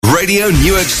Radio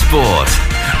Newark Sport.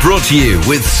 Brought to you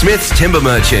with Smith's Timber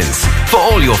Merchants for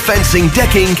all your fencing,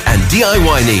 decking and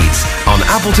DIY needs on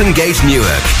Appleton Gate,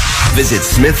 Newark. Visit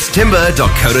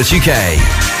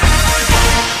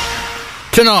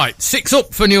smithstimber.co.uk. Tonight, 6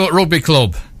 up for Newark Rugby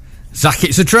Club. Zach,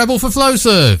 it's a treble for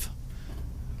Flowserve.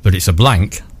 But it's a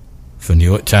blank for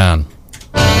Newark Town.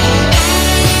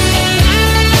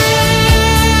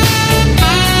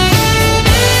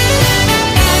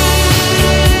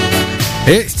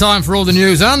 It's time for all the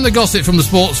news and the gossip from the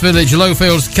Sports Village,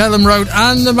 Lowfields, Kelham Road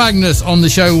and the Magnus on the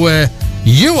show where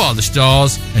you are the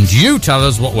stars and you tell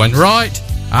us what went right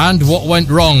and what went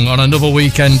wrong on another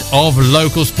weekend of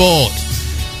local sport.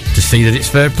 To see that it's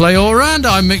fair play all round,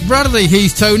 I'm Mick Bradley,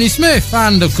 he's Tony Smith,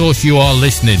 and of course you are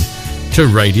listening to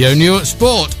Radio Newark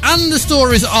Sport. And the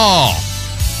stories are: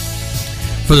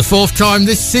 for the 4th time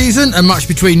this season, a match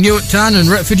between Newark Town and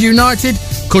Retford United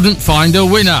couldn't find a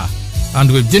winner. And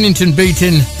with Dinnington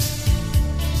beating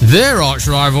their arch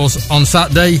rivals on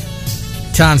Saturday,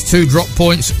 Town's 2 drop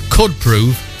points could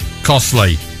prove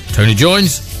costly. Tony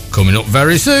Joins coming up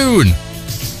very soon.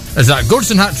 As that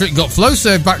Goodson hat-trick got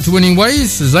Flowserve back to winning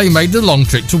ways as they made the long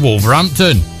trip to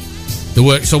Wolverhampton. The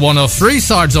Works are one of 3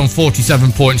 sides on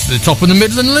 47 points at the top of the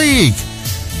Midland League.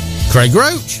 Craig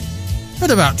Roach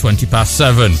at about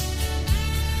 7:20.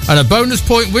 And a bonus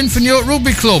point win for Newark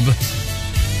Rugby Club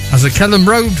as the Kelham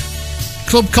Road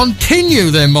club continue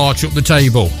their march up the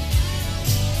table.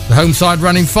 The home side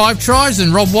ran in 5 tries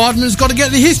and Rob Wideman's got to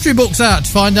get the history books out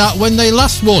to find out when they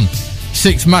last won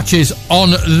 6 matches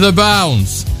on the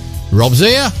bounce. Rob's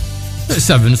here at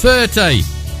 7:30.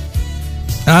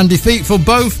 And defeat for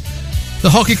both the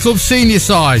hockey club senior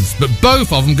sides, but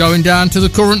both of them going down to the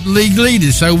current league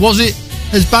leaders. So was it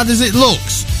as bad as it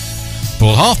looks?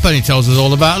 Paul Halfpenny tells us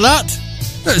all about that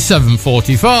at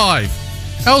 7:45.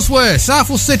 Elsewhere,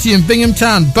 Southwell City and Bingham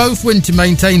Town both win to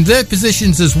maintain their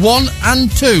positions as 1 and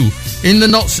 2 in the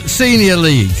Notts Senior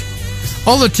League.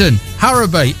 Ollerton,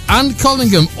 Harrowby and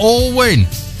Collingham all win,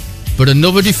 but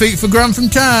another defeat for Grantham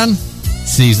Town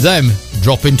sees them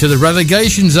drop into the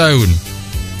relegation zone.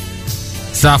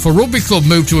 Southwell Rugby Club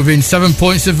moved to within 7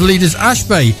 points of leaders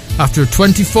Ashbay after a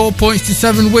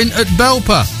 24-7 win at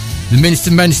Belper. The Minster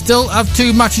men still have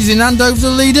 2 matches in hand over the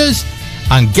leaders,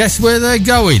 and guess where they're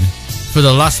going for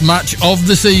the last match of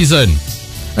the season.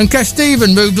 And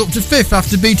Kesteven moved up to 5th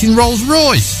after beating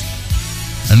Rolls-Royce,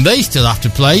 and they still have to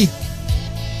play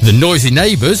the noisy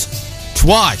neighbours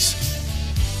twice.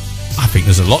 I think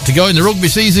there's a lot to go in the rugby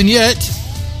season yet.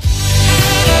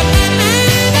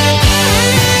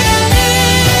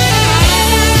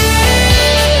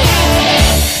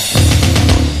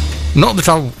 Not that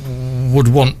I would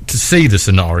want to see the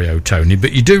scenario, Tony,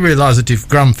 but you do realise that if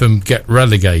Grantham get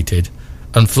relegated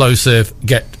and Flowserve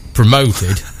get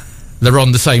promoted, they're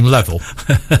on the same level.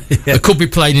 Yeah. They could be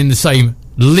playing in the same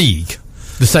league,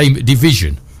 the same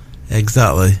division.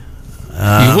 Exactly.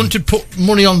 You wouldn't have put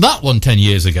money on that one 10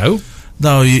 years ago.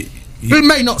 No, it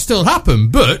may not still happen,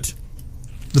 but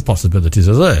the possibilities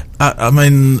are there. I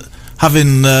mean,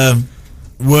 having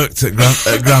worked at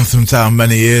Grantham Town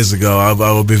many years ago, I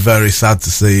would be very sad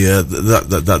to see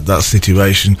that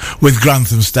situation with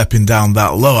Grantham stepping down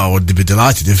that low. I would be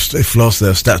delighted if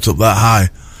Flowserve stepped up that high,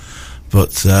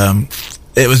 but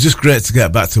it was just great to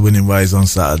get back to winning ways on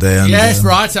Saturday. And, yes,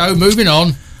 right. Oh, moving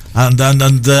on. And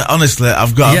honestly,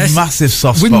 I've got a massive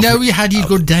soft spot. We know you had your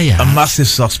good day out. A massive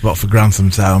soft spot for Grantham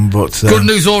Town, but good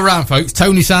news all round, folks.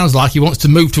 Tony sounds like he wants to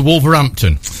move to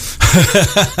Wolverhampton.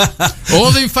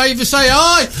 All in favour say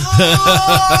aye.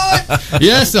 Aye.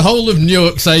 Yes, the whole of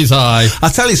Newark says aye. I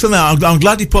tell you something, I'm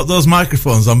glad you put those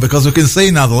microphones on because we can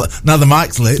see now the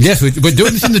mic's lit. Yes, we're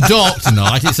doing this in the dark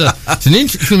tonight. It's going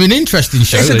to be an interesting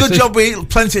show. It's a good job we eat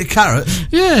plenty of carrots.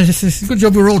 Yeah, it's a good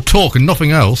job we're all talking,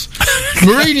 nothing else.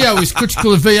 Mourinho is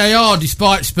critical of VAR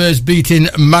despite Spurs beating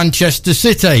Manchester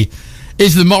City.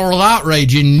 Is the moral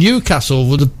outrage in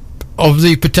Newcastle of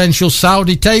the potential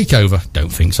Saudi takeover? Don't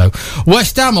think so.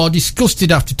 West Ham are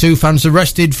disgusted after 2 fans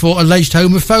arrested for alleged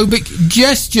homophobic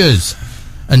gestures.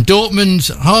 And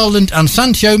Dortmund's Haaland and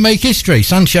Sancho make history.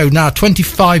 Sancho now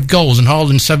 25 goals and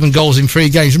Haaland 7 goals in 3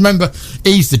 games. Remember,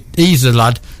 he's the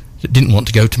lad that didn't want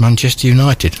to go to Manchester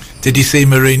United. Did you see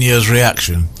Mourinho's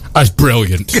reaction? That's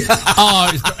brilliant.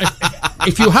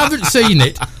 If you haven't seen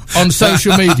it on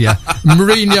social media,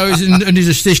 Mourinho and his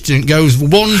assistant goes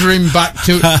wandering back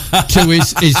to his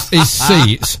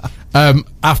seats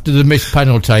after the missed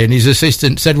penalty, and his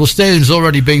assistant said, "Well, Sterling's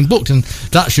already been booked, and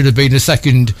that should have been a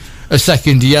second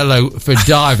yellow for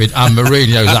David." And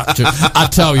Mourinho's actor, I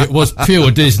tell you, it was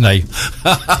pure Disney.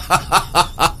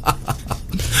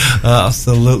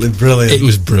 Absolutely brilliant. It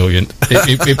was brilliant.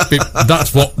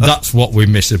 That's what we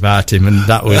miss about him, and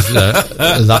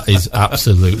that is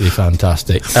absolutely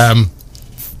fantastic.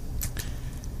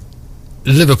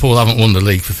 Liverpool haven't won the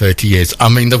league for 30 years. I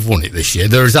mean, they've won it this year.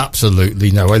 There is absolutely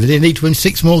no way. They need to win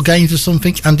 6 more games or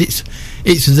something, and it's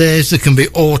theirs. There can be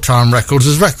all-time records.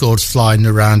 There's records flying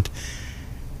around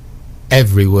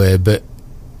everywhere, but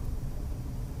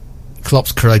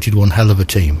Klopp's created one hell of a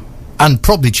team and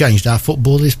probably changed how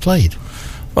football is played.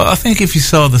 Well, I think if you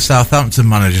saw the Southampton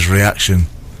manager's reaction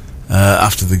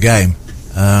after the game,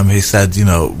 he said,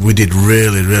 we did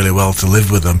really, really well to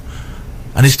live with them.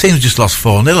 And his team's just lost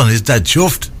 4-0 and he's dead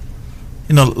chuffed.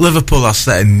 Liverpool are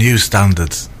setting new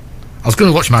standards. I was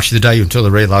going to watch Match of the Day until I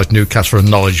realised Newcastle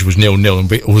and Norwich was 0-0 and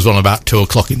it was on about 2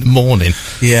 o'clock in the morning.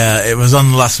 Yeah, it was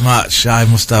on the last match. I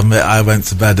must admit, I went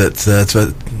to bed at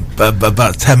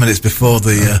about 10 minutes before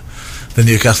the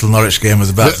Newcastle-Norwich game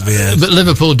was about to be aired. But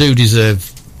Liverpool do deserve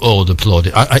all the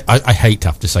plaudits. I hate to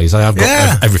have to say this. I have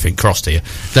got everything crossed here.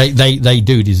 They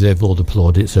do deserve all the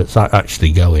plaudits. So it's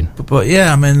actually going. But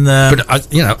yeah, I mean,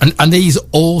 and these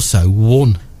also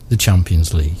won the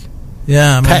Champions League.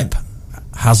 Yeah, I mean, Pep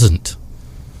hasn't.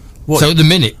 So at the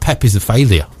minute, Pep is a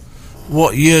failure.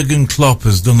 What Jurgen Klopp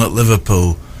has done at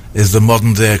Liverpool is the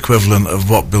modern day equivalent of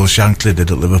what Bill Shankly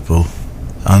did at Liverpool,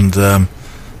 and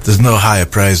there's no higher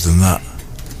praise than that.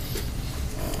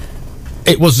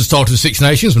 It was the start of the Six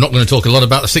Nations. We're not going to talk a lot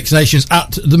about the Six Nations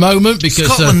at the moment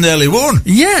because Scotland nearly won.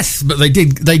 Yes, but they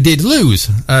did lose.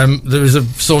 There is a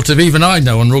sort of, even I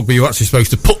know on rugby you're actually supposed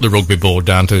to put the rugby ball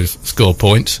down to score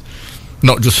points,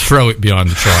 not just throw it behind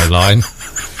the try line.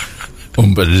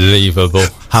 Unbelievable.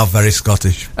 How very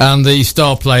Scottish. And the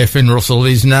star player Finn Russell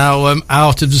is now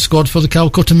out of the squad for the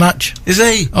Calcutta match. Is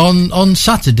he? On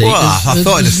Saturday. Well, I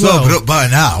thought he'd have sobered up by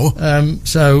now.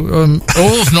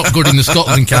 All's not good in the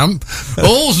Scotland camp.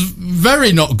 All's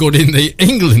very not good in the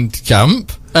England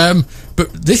camp.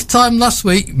 But this time last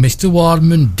week, Mr.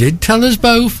 Wildman did tell us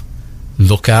both,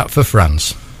 look out for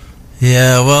France.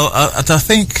 Yeah, well, I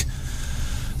think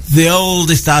the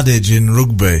oldest adage in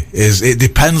rugby is it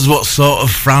depends what sort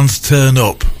of France turn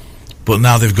up, but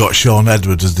now they've got Sean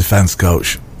Edwards as defence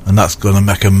coach, and that's going to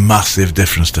make a massive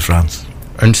difference to France.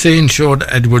 And seeing Sean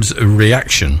Edwards'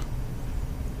 reaction,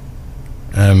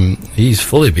 he's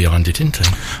fully behind it, isn't he?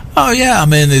 Oh yeah, I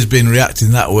mean, he's been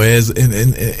reacting that way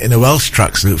in a Welsh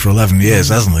tracksuit for 11 years,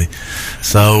 hasn't he?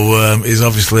 So he's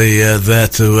obviously there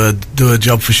to do a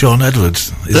job for Sean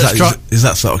Edwards. Is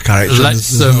that sort of character?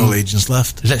 There's no allegiance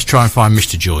left. Let's try and find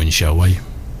Mr. Join, shall we?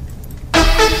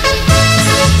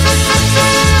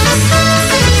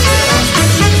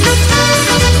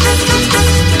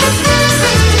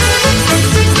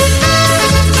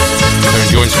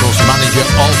 Join Sports manager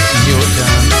of Newark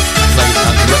Town, played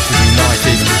at Retford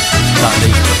United that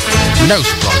league. No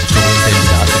surprise at all, it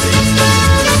turned out to be.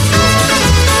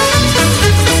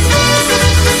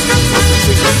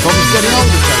 Probably getting on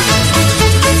with Tony.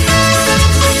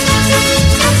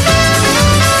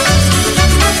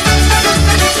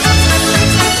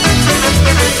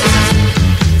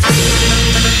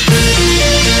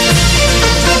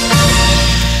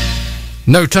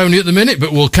 No Tony at the minute,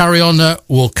 but we'll carry on.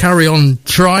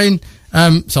 Trying.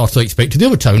 So I'll speak to the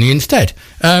other Tony instead.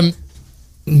 So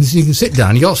you can sit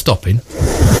down. You're stopping.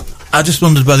 I just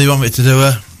wondered whether you want me to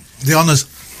do the honours.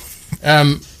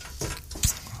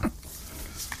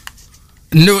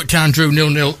 Newark Town drew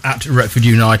 0-0 at Retford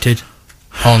United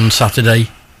on Saturday.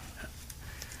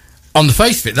 On the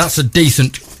face of it, that's a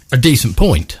decent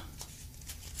point.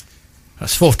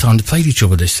 That's 4th time they played each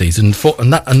other this season,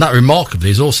 and that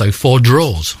remarkably is also 4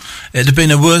 draws. It'd have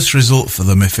been a worse result for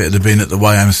them if it had been at the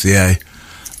YMCA,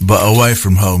 but away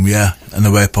from home, yeah, an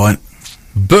away point.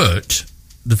 But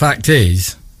the fact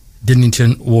is,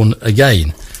 Dinnington won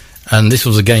again, and this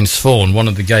was against Thorn, one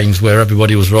of the games where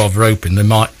everybody was rather hoping they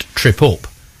might trip up.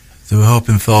 They were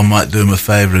hoping Thorn might do them a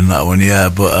favour in that one, yeah,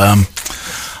 but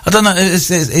I don't know,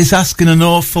 it's asking an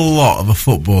awful lot of a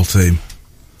football team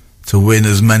to win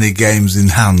as many games in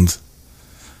hand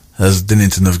as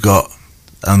Dinnington have got,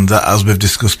 and that, as we've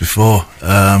discussed before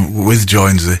with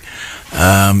Joinsey,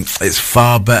 it's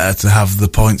far better to have the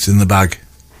points in the bag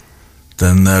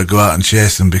than go out and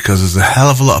chase them, because there's a hell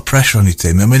of a lot of pressure on your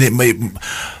team. I mean, it may,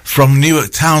 from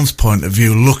Newark Town's point of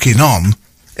view, looking on,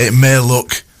 it may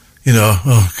look,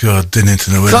 oh God,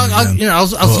 Dinnington are winning.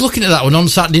 So I was looking at that one on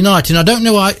Saturday night, and I don't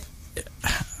know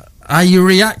how you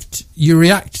react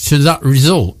to that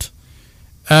result.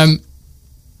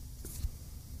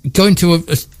 Going to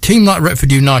a team like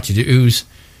Retford United, who's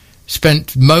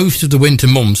spent most of the winter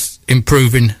months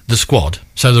improving the squad,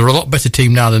 so they're a lot better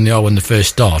team now than they are when they first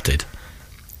started.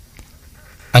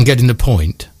 and getting the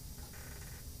point,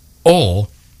 or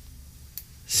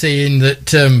seeing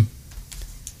that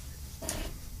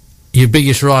your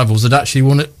biggest rivals had actually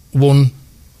won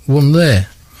there.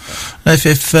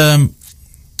 If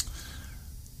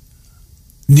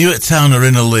Newark Town are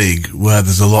in a league where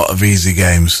there's a lot of easy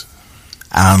games,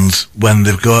 and when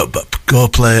they go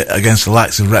play against the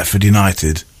likes of Retford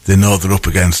United, they know they're up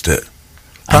against it.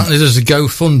 Apparently there's a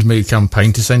GoFundMe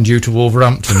campaign to send you to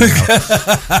Wolverhampton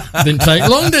now. Didn't take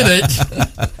long, did it?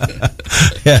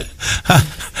 Yeah.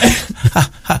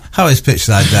 How is pitch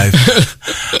side, Dave?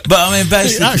 But I mean,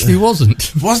 basically, it actually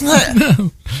wasn't. Wasn't it?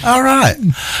 No. All right.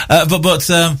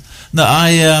 No,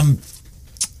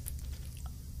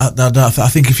 I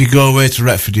think if you go away to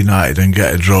Retford United and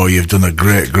get a draw, you've done a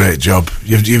great job.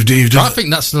 You've done. I think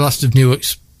that's the last of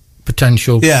Newark's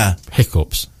potential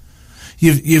hiccups.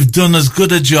 You've done as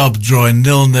good a job drawing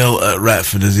 0-0 at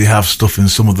Retford as you have stuffing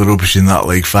some of the rubbish in that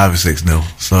league 5 or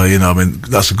 6-0. So I mean,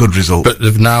 that's a good result. But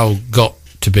they've now got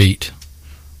to beat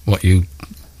what you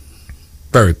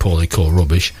very poorly call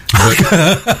rubbish. But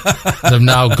they've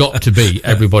now got to beat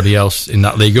everybody else in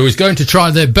that league who is going to try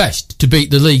their best to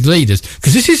beat the league leaders.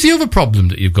 Because this is the other problem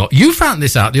that you've got. You found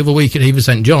this out the other week at Hever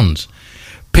St John's.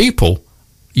 People,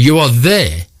 you are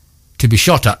there to be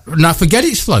shot at. Now, forget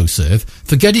it's Flowserve,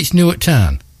 forget it's Newark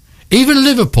Town. Even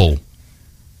Liverpool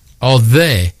are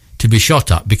there to be shot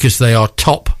at because they are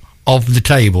top of the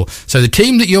table. So the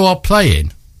team that you are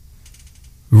playing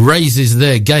raises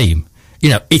their game.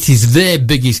 It is their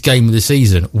biggest game of the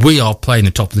season. We are playing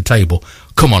the top of the table.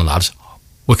 Come on, lads,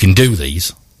 we can do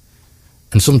these.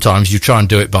 And sometimes you try and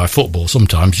do it by football.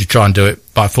 Sometimes you try and do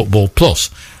it by football plus.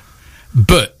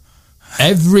 But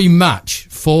every match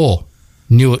for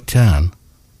Newark Town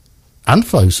and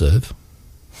Flowserve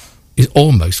is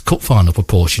almost cup final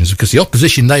proportions because the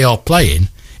opposition they are playing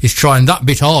is trying that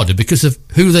bit harder because of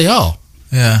who they are.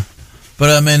 Yeah.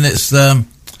 But I mean, it's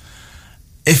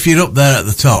if you're up there at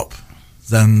the top,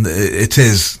 then it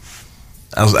is,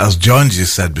 as John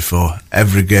just said before,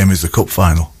 every game is a cup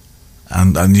final.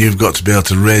 And you've got to be able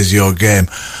to raise your game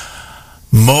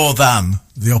more than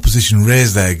the opposition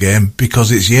raise their game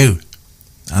because it's you.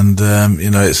 And,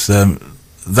 it's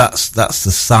that's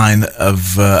the sign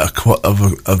of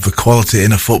the quality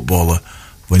in a footballer.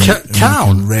 When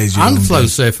Town you raise your and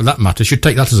Flowserve, for that matter, should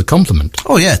take that as a compliment.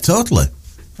 Oh, yeah, totally.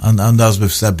 And as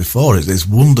we've said before, it's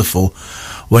wonderful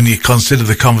when you consider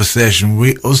the conversation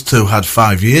us two had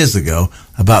 5 years ago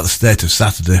about the state of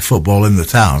Saturday football in the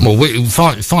town. Well,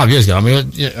 5 years ago,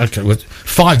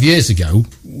 5 years ago,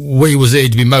 we was here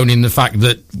to be moaning the fact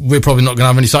that we're probably not going to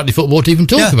have any Saturday football to even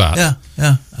talk about.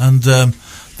 Yeah. And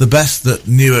the best that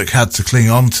Newark had to cling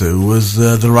on to was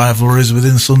the rivalries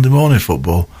within Sunday morning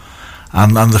football.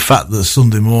 And the fact that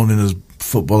Sunday morning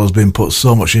football has been put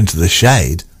so much into the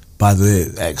shade by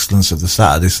the excellence of the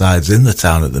Saturday sides in the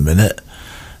town at the minute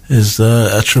is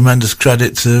a tremendous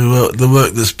credit to the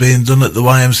work that's being done at the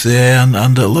YMCA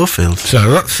and at Lowfield.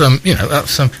 So that's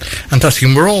fantastic,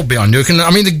 and we're all behind Newark. And I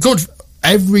mean,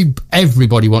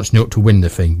 everybody wants Newark to win the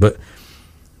thing, but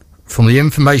from the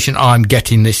information I'm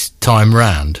getting this time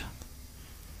round,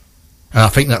 and I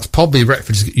think that's probably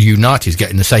Retford United's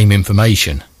getting the same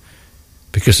information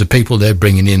because the people they're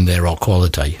bringing in there are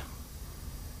quality.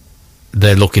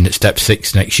 They're looking at step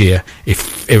 6 next year,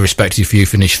 irrespective if you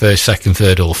finish first, second,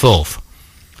 third or fourth. A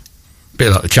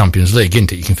bit like the Champions League,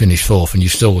 isn't it? You can finish fourth and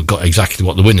you've still got exactly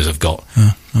what the winners have got.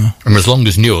 And as long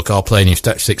as Newark are playing in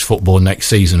step 6 football next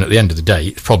season, at the end of the day,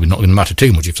 it's probably not going to matter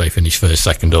too much if they finish first,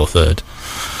 second or third.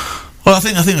 Well, I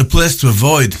think the place to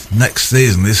avoid next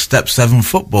season is Step 7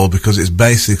 football because it's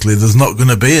basically there's not going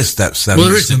to be a Step 7. Well,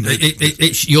 there isn't.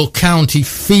 It's your county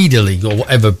feeder league or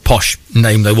whatever posh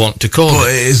name they want to call it. But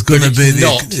it's going to be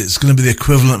the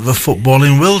equivalent of a football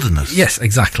in wilderness. Yes,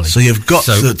 exactly. So you've got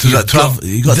to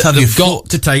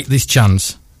take this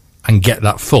chance and get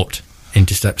that foot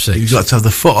into Step 6. You've got to have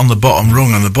the foot on the bottom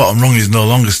rung, and the bottom rung is no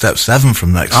longer Step 7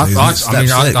 from next season.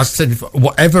 I've said before,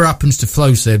 whatever happens to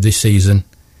Flowserve this season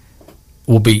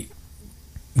will be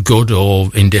good or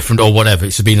indifferent or whatever.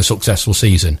 It's been a successful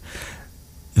season.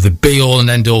 The be-all and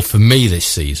end-all for me this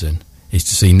season is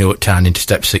to see Newark Town into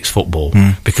Step 6 football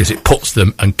because it puts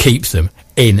them and keeps them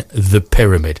in the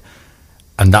pyramid.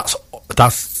 And that's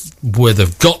where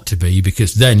they've got to be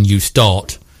because then you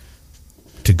start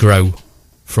to grow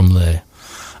from there.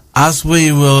 As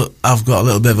I've got a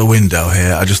little bit of a window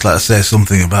here. I'd just like to say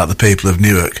something about the people of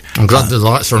Newark. I'm glad the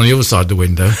lights are on the other side of the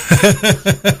window.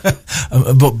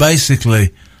 But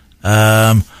basically,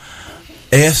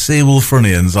 AFC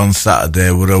Wolfrunians on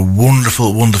Saturday were a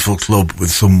wonderful, wonderful club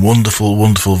with some wonderful,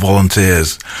 wonderful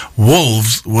volunteers.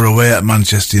 Wolves were away at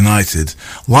Manchester United.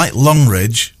 Like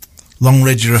Longridge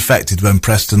are affected when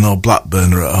Preston or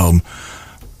Blackburn are at home.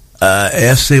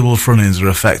 AFC Wolfrunians are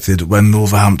affected when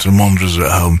Wolverhampton Wanderers are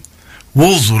at home.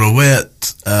 Wolves were away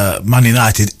at Man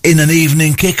United in an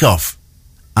evening kick-off,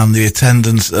 and the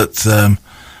attendance at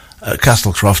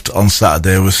Castlecroft on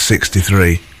Saturday was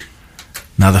 63.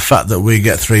 Now, the fact that we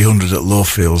get 300 at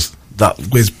Lowfields, that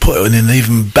was put in an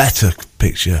even better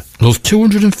picture. There was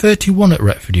 231 at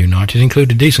Retford United,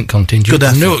 included a decent contingent. Good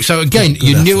effort. Newark. So again,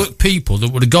 your Newark people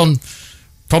that would have gone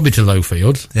probably to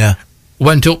Lowfields,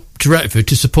 went up to Retford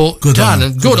to support Town,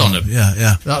 and good on them.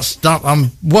 Yeah.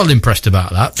 I'm well impressed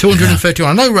about that. 231.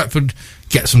 I know Retford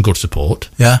get some good support.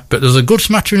 Yeah. But there's a good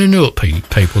smattering of Newark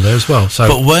people there as well. So,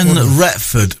 but when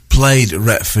Retford played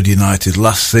Retford United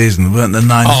last season, weren't there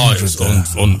 900? It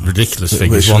was ridiculous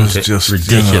figures, wasn't it? Just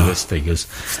ridiculous figures.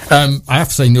 I have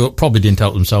to say Newark probably didn't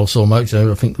help themselves so much.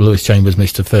 I think Lewis Chambers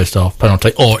missed the first half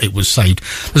penalty, or it was saved.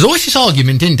 There's always this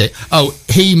argument, isn't it? Oh,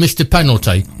 he missed a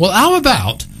penalty. Well, how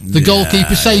about the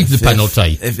goalkeeper saved the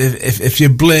penalty? If you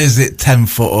blaze it 10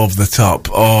 foot over the top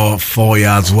or 4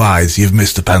 yards wide, you've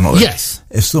missed a penalty. Yes.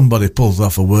 If somebody pulls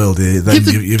off a worldie, then give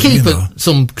the keeper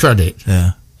some credit.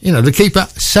 Yeah. You know, the keeper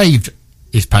saved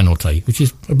his penalty, which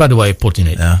is a better way of putting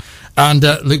it. Yeah. And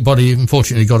Luke Boddy,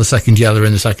 unfortunately, got a second yellow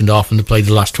in the second half, and they played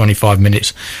the last 25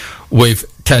 minutes with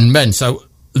 10 men. So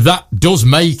that does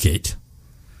make it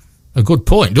a good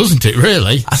point, doesn't it,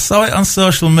 really? I saw it on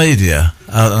social media,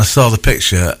 and I saw the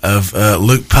picture of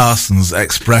Luke Parsons'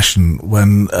 expression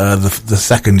when the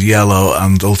second yellow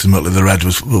and ultimately the red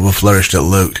were flourished at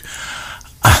Luke.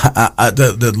 At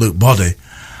Luke Boddy.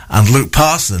 And Luke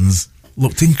Parsons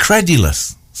looked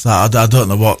incredulous. So I don't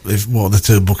know what the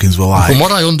two bookings were like. From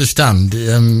what I understand,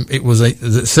 it was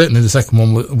certainly the second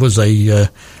one was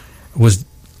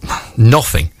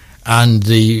nothing, and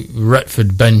the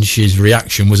Retford bench's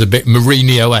reaction was a bit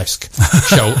Mourinho-esque,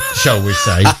 shall we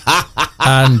say?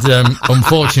 And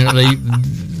unfortunately,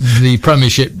 the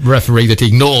Premiership referee that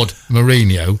ignored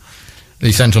Mourinho,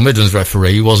 the Central Midlands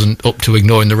referee, wasn't up to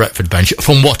ignoring the Retford bench,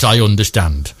 from what I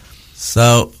understand.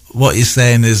 So what you're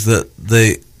saying is that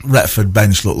the Retford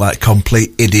bench looked like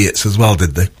complete idiots as well,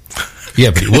 did they?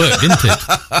 Yeah, but it worked, didn't it?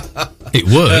 It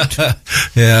worked.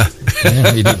 Yeah,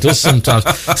 it does sometimes.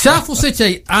 Southwell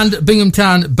City and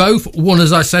Binghamton both won,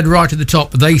 as I said right at the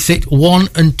top. They sit 1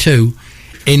 and 2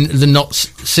 in the Notts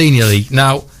Senior League.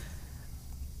 Now,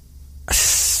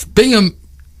 Bingham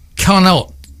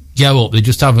cannot go up. They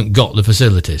just haven't got the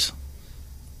facilities.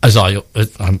 I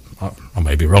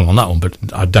may be wrong on that one, but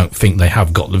I don't think they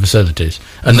have got the facilities.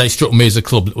 And they struck me as a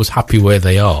club that was happy where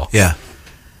they are. Yeah.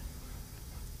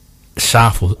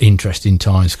 Southwell, interesting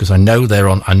times, because I know they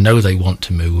want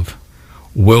to move.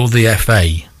 Will the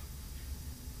FA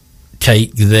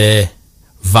take their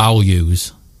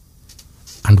values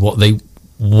and what they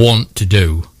want to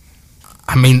do?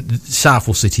 I mean,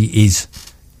 Southwell City is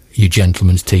your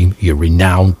gentleman's team, your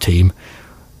renowned team.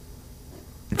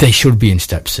 They should be in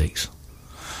Step 6.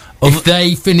 If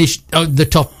they finish the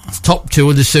top two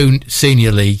of the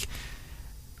Senior League,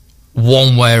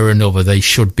 one way or another, they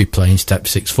should be playing Step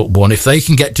 6 football. And if they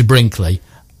can get to Brinkley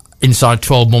inside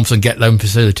 12 months and get them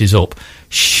facilities up,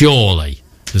 surely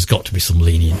there's got to be some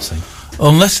leniency.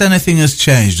 Unless anything has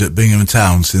changed at Bingham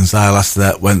Town since I last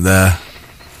went there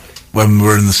when we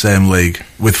were in the same league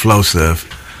with Flowserve,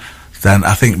 then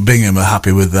I think Bingham are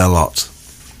happy with their lot.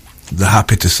 They're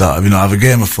happy to sort of, have a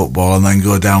game of football and then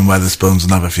go down Wetherspoons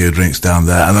and have a few drinks down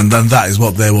there, and then that is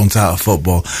what they want out of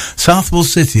football. Southwell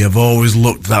City have always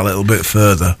looked that little bit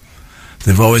further.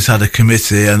 They've always had a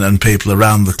committee and people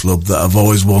around the club that have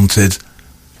always wanted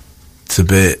to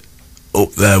be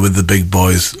up there with the big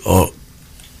boys, or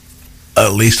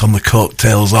at least on the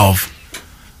coattails of.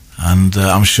 And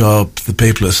I'm sure the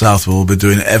people at Southwell will be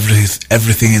doing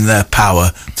everything in their power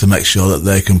to make sure that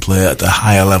they can play at a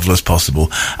higher level as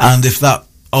possible. And if that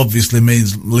obviously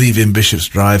means leaving Bishop's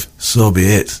Drive, so be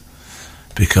it.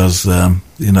 Because,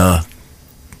 they've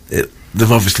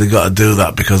obviously got to do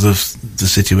that because of the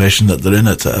situation that they're in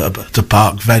at a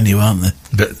park venue, aren't they?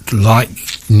 But like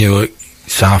Newark,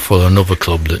 Southwell are another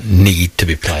club that need to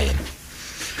be playing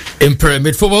in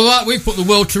Pyramid football. Right, we've put the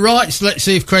world to rights. Let's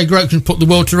see if Craig Roke can put the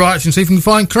world to rights and see if we can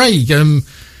find Craig.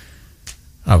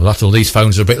 That's all. These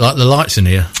phones are a bit like the lights in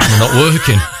here. They're not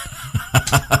working.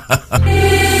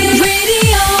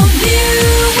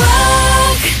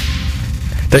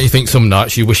 Don't you think some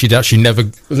nights you wish you'd actually never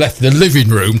left the living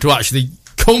room to actually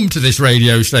come to this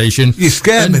radio station. You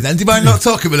scared me then. Do you mind not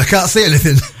talking, but I can't see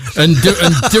anything? And do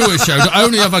a show. Not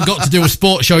only have I got to do a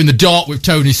sports show in the dark with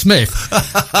Tony Smith,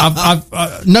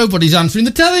 nobody's answering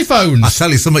the telephones. I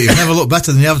tell you something, you never look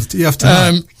better than you have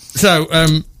tonight.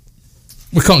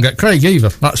 We can't get Craig either.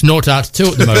 That's 0 out of 2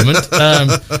 at the moment.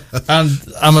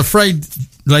 And I'm afraid,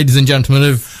 ladies and gentlemen,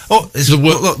 look,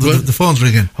 the phone's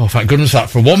ringing. Oh, thank goodness that.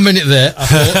 For 1 minute there,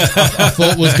 I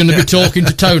thought was going to be talking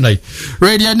to Tony.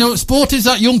 Radio Note Sport, is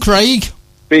that young Craig?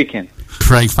 Speaking.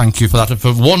 Craig, thank you for that.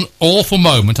 For one awful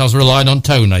moment, I was relying on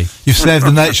Tony. You've saved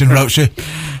the nation, Roche.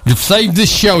 You've saved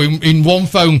this show in one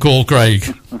phone call, Craig.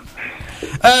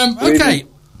 Okay.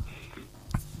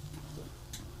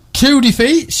 2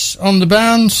 defeats on the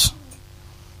bounce.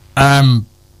 But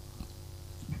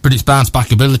it's bounce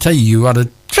back ability. You had a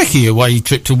tricky away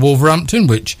trip to Wolverhampton,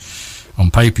 which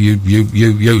on paper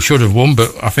you should have won,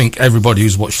 but I think everybody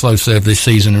who's watched Flow Serve this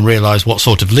season and realised what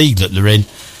sort of league that they're in,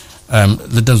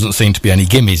 there doesn't seem to be any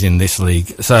gimmies in this league.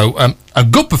 So a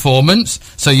good performance.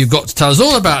 So you've got to tell us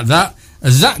all about that. A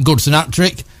Zach Goodson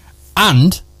hat-trick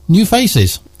and new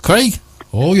faces. Craig,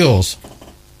 all yours.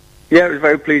 Yeah, it was a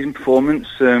very pleasing performance.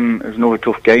 It was another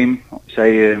tough game. I'd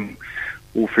say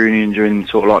Wolverhampton are in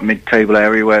sort of like mid-table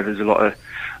area where there's a lot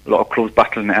of clubs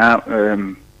battling it out.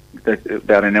 They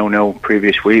had a 0-0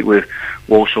 previous week with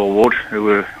Walsall Wood, who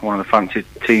were one of the fancied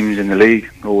teams in the league.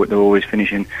 They're always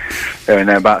finishing there and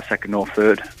thereabouts, second or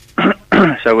third.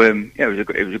 So yeah,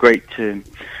 it was a great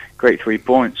 3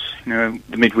 points. You know,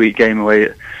 the midweek game away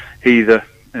at Heather,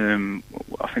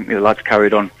 I think the lads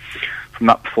carried on from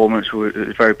that performance. It was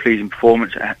a very pleasing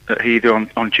performance at Heather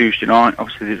on Tuesday night.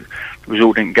 Obviously, the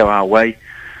result didn't go our way.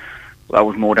 That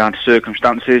was more down to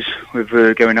circumstances with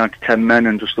going down to 10 men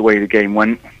and just the way the game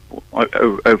went.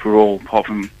 Overall, apart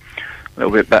from a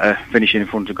little bit better finishing in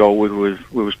front of goal, we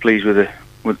was pleased with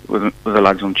the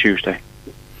lads on Tuesday.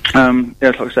 Like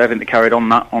I say, I think they carried on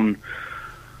that on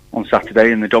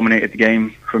Saturday and they dominated the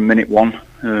game from minute one.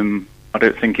 I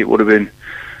don't think it would have been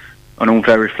an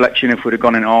unfair reflection if we'd have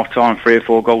gone in half time 3 or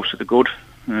 4 goals to the good.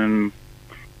 And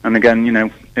again, you know,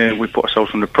 we put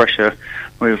ourselves under pressure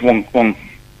with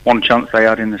one chance they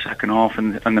had in the second half,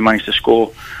 and they managed to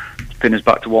score to pin us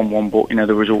back to 1-1. But you know,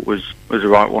 the result was the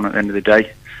right one at the end of the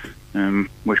day.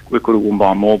 We could have won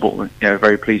by more, but yeah,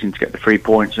 very pleasing to get the 3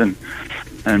 points and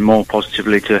more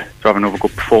positively to have another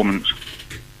good performance.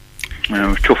 It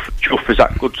was tough for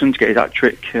Zach Goodson to get his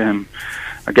hat-trick.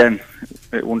 Again,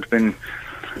 it wouldn't have been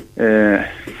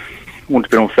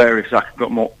unfair if Zach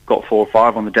got 4 or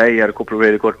 5 on the day. He had a couple of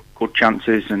really good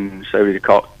chances, and so did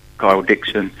Kyle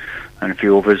Dixon and a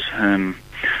few others.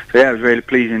 So yeah, it was really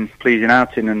pleasing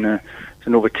outing, and it's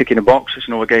another tick in the box. It's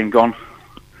another game gone.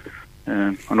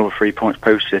 Another 3 points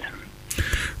posted.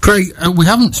 Craig, we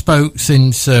haven't spoke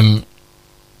since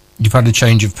you've had a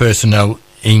change of personnel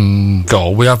in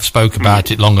goal. We have spoke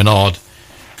about it long and hard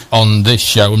on this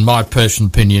show, and my personal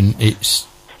opinion, it's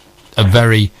a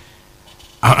very...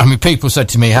 I mean, people said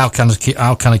to me, how can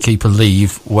a keeper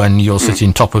leave when you're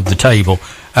sitting top of the table?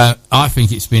 I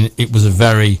think it was a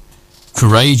very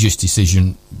courageous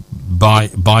decision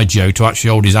by Joe to actually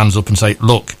hold his hands up and say,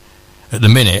 look, at the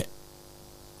minute,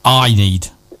 I need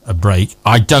a break.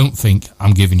 I don't think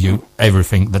I'm giving you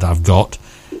everything that I've got.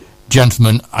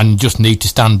 Gentlemen, I just need to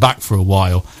stand back for a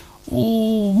while.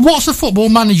 What's the football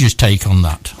manager's take on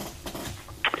that?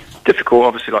 Difficult,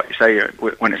 obviously, like you say,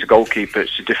 when it's a goalkeeper,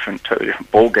 it's a totally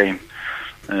different ball game.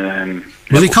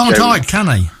 Well, he can't hide, can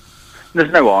he?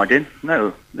 There's no hiding.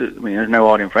 No, I mean, there's no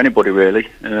hiding for anybody really.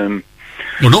 Well,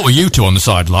 not with you two on the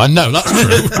sideline. No, that's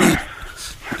true.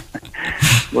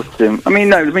 But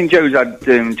Joe's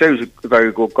a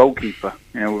very good goalkeeper.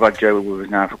 You know, we've had Joe with us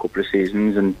now for a couple of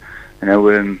seasons, and you know,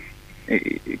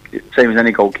 same as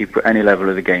any goalkeeper at any level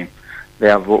of the game, they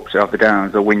have ups, they have the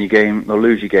downs. They'll win your game, they'll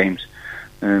lose your games.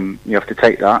 You have to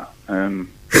take that.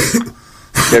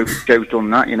 Joe's done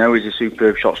that. You know, he's a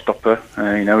superb shot stopper.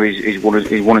 You know, he's won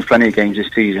us plenty of games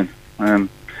this season. But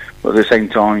at the same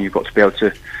time, you've got to be able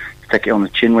to take it on the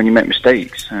chin when you make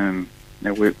mistakes. You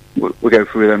know, we go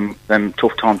through them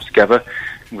tough times together.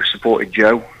 We've supported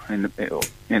Joe in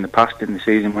the past in the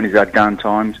season when he's had down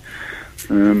times.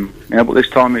 You know, but this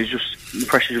time it's just the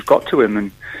pressure just got to him,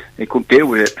 and he couldn't deal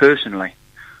with it personally.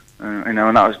 You know,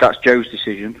 and that's Joe's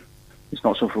decision. It's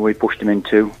not something we pushed him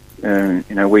into. You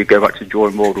know, we go back to the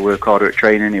drawing board to work harder at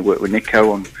training. He worked with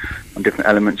Nico on different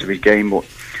elements of his game, but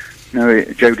you know,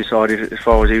 Joe decided, as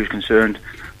far as he was concerned,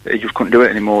 that he just couldn't do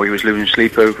it anymore. He was losing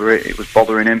sleep over it. It was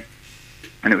bothering him,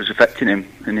 and it was affecting him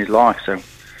in his life. So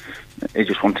he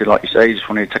just wanted, like you say, he just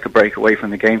wanted to take a break away from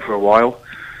the game for a while.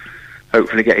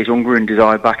 Hopefully, get his hunger and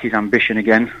desire back, his ambition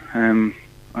again.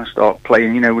 I start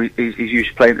playing, he's used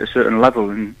to playing at a certain level,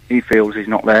 and he feels he's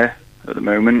not there at the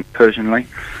moment, personally.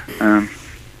 And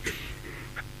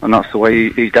that's the way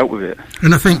he's dealt with it.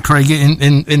 And I think, Craig,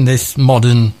 in this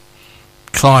modern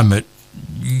climate,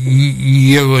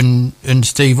 you and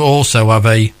Steve also have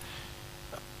a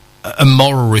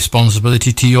moral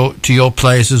responsibility to your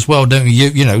players as well, don't you?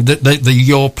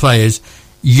 Your players,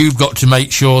 you've got to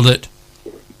make sure that,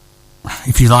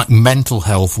 if you like, mental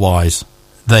health wise,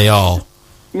 they are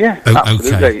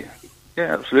absolutely. Okay.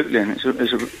 Yeah, absolutely, and it's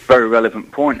a very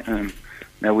relevant point.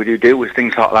 We do deal with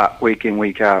things like that week in,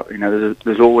 week out.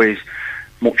 There's always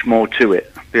much more to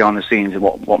it behind the scenes than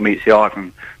what meets the eye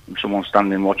from someone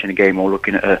standing watching a game or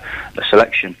looking at a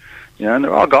selection. And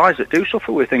there are guys that do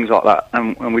suffer with things like that,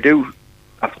 and we do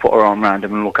have to put our arm around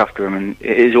them and look after them. And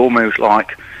it is almost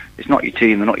like it's not your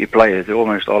team, they're not your players; they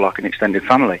almost are like an extended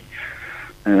family.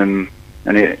 And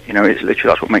it's literally,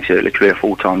 that's what makes it literally a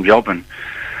full-time job. And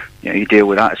you deal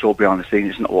with that. It's all behind the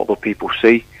scenes. It's not what other people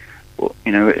see. But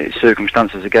it's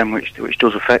circumstances again which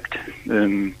does affect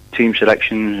team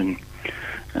selections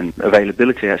and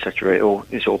availability, etc.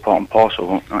 It's all part and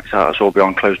parcel. It's all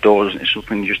behind closed doors, and it's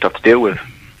something you just have to deal with.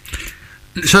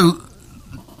 So,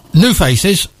 new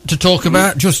faces to talk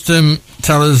about. Just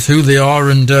tell us who they are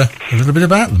and a little bit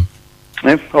about them.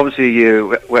 Yeah, obviously,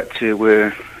 we had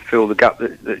to fill the gap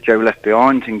that Joe left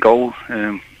behind in goal,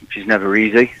 which is never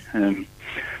easy.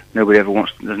 Nobody ever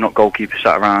wants. There's not goalkeepers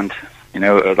sat around,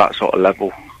 at that sort of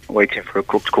level, waiting for a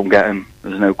club to come get them.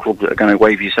 There's no club that are going to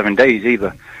waive you 7 days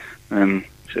either. It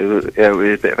was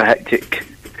a bit of a hectic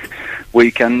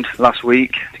weekend last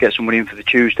week to get somebody in for the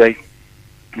Tuesday.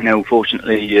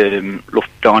 Fortunately, Loughborough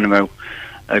Dynamo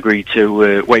agreed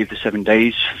to waive the 7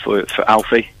 days for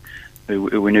Alfie,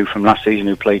 who we knew from last season,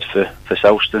 who played for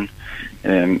Selston.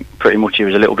 Pretty much, he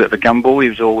was a little bit of a gamble. He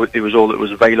was all that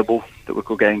was available that we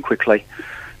could get in quickly.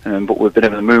 But we've been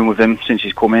over the moon with him since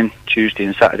he's come in Tuesday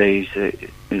and Saturday.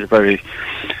 He's a very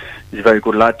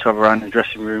good lad to have around in the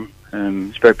dressing room.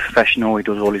 He's very professional. He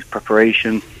does all his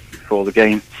preparation for the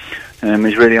game.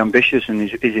 He's really ambitious, and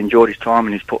he's enjoyed his time,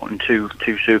 and he's put on two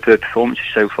superb performances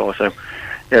so far. So,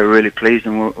 we're really pleased,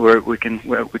 and we can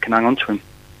hang on to him.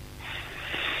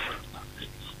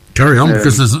 Carry on,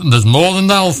 because there's more than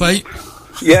that, Alfie.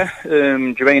 Yeah,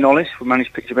 Jermaine Hollis. We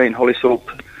managed to pick Jermaine Hollis up,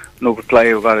 another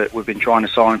player we've been trying to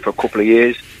sign for a couple of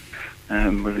years.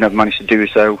 We've never managed to do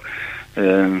so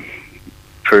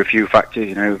for a few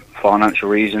factors, financial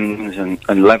reasons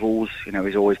and levels.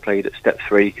 He's always played at step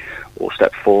 3 or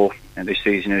step 4, and this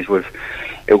season is with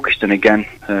Ilkeston again.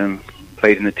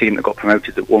 Played in the team that got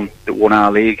promoted that won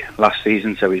our league last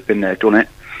season, so he's been there, done it.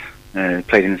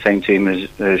 Played in the same team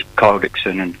as Carl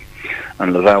Dixon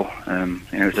and Lavelle,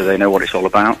 so they know what it's all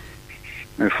about.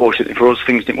 Fortunately for us,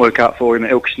 things didn't work out for him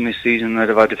at Ilkeston this season. They'd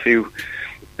have had a few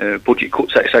budget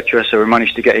cuts, etc., so we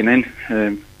managed to get him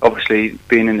in. Obviously,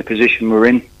 being in the position we're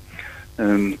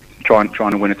in, trying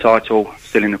to win a title,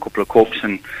 still in a couple of cups,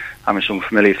 and having some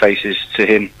familiar faces to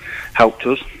him helped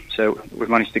us. So we've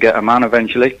managed to get a man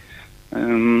eventually,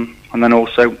 and then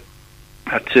also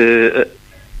had to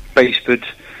Baseford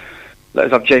let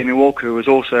us have Jamie Walker, who was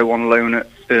also on loan at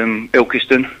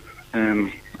Ilkeston.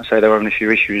 I say they were having a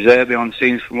few issues there behind the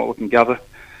scenes from what we can gather.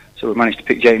 So we managed to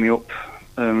pick Jamie up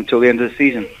until the end of the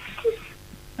season.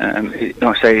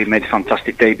 He made a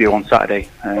fantastic debut on Saturday.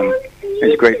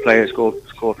 He's a great player.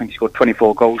 I think he scored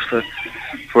 24 goals for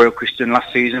Ilkeston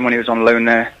last season when he was on loan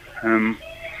there. And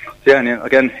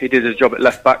again, he did his job at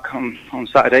left back on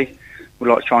Saturday. We'd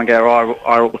like to try and get our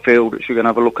eye up the field, which we're going to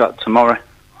have a look at tomorrow.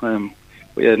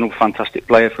 But another fantastic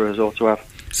player for us all to have.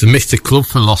 It's a Mr. Clough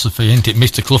philosophy, isn't it?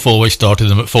 Mr. Clough always started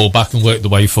them at full-back and worked the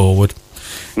way forward.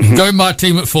 Mm-hmm. Go in my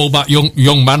team at full-back,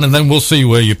 young man, and then we'll see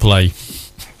where you play.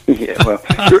 Yeah, well,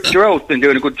 Gerald's been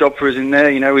doing a good job for us in there.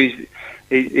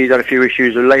 He's had a few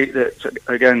issues of late that,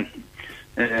 again,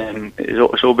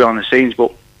 it's all behind the scenes,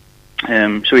 but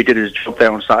so he did his job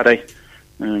there on Saturday.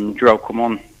 Gerald come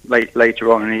on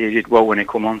later on, and he did well when he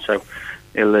come on, so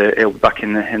he'll be back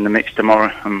in the mix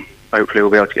tomorrow, and hopefully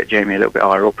we'll be able to get Jamie a little bit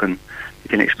higher up and he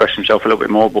can express himself a little bit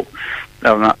more, but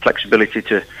having that flexibility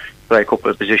to play a couple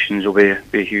of positions will be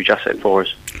a huge asset for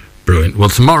us. Brilliant. Well,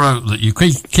 tomorrow, that you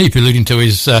keep alluding to,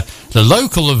 is the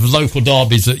local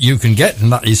derbies that you can get,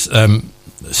 and that is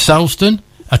Selston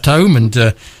at home. And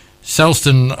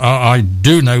Selston, I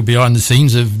do know behind the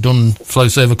scenes, have done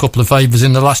Flowserve a couple of favours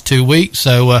in the last 2 weeks.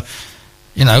 So,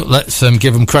 let's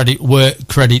give them credit where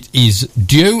credit is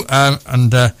due.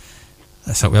 And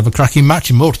let's hope we have a cracking match,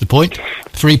 and more to the point,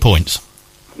 3 points.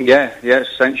 Yeah, it's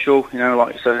essential.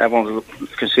 Like I said, everyone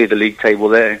can see the league table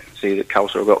there. See that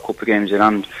Calcer have got a couple of games in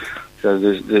hand, so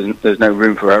there's no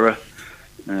room for error.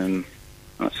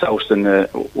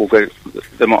 Selston will go.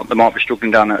 They might be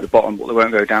struggling down at the bottom, but they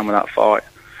won't go down without fight,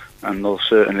 and they'll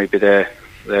certainly be there.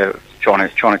 They're trying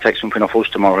to take something off us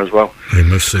tomorrow as well. Yeah,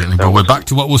 most certainly. But we're back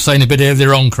to what we were saying a bit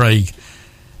earlier on, Craig.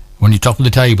 When you're top of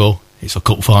the table, it's a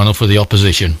cup final for the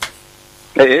opposition.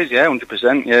 It is, yeah,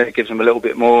 100%. Yeah, it gives them a little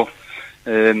bit more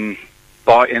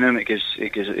bite in them. It gives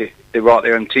they write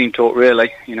their own team talk,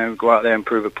 really. Go out there and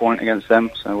prove a point against them.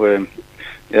 So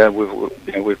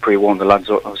we've pre-warned the lads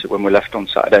obviously when we left on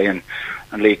Saturday and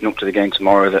leading up to the game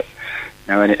tomorrow that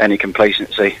any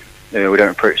complacency. We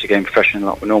don't approach the game professionally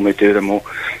like we normally do, then we'll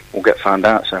get found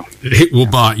out. So it will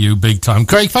bite you big time.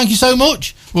 Craig, thank you so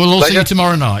much. We'll all see you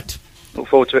tomorrow night. Look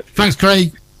forward to it. Thanks,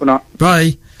 Craig. Good night.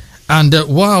 Bye. And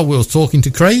while we were talking to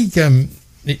Craig,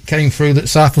 it came through that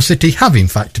Southall City have in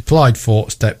fact applied for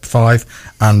Step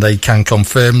 5, and they can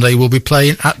confirm they will be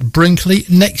playing at Brinkley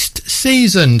next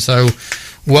season. So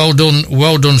well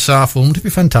done, Southall. It'd be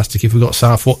fantastic if we got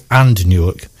Southall and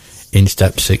Newark in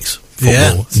Step 6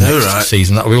 football next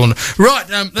season. That would be wonderful. Right,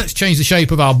 let's change the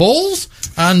shape of our balls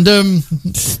and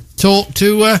talk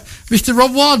to Mr.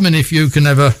 Rob Wildman, if you can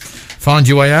ever find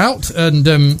your way out and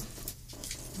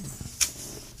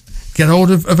get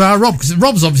hold of our Rob, because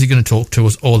Rob's obviously going to talk to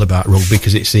us all about rugby,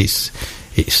 because it's the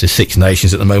Six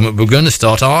Nations at the moment. We're going to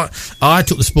start. I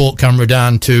took the sport camera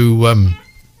down to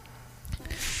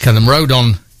Kelham Road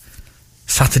on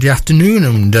Saturday afternoon,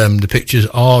 and the pictures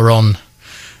are on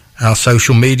our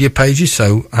social media pages,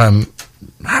 so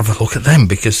have a look at them,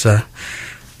 because for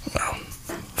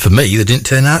me they didn't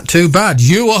turn out too bad.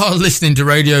 You are listening to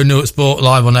Radio Newark Sport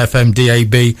live on FM,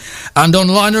 DAB and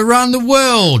online around the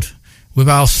world with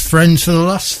our friends for the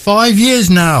last 5 years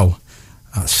now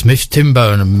at Smith's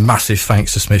Timber, and a massive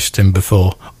thanks to Smith's Timber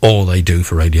for all they do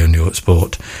for Radio Newark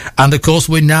Sport. And of course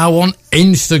we're now on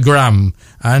Instagram,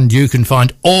 and you can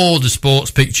find all the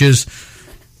sports pictures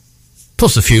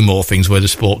plus a few more things where the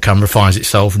sport camera finds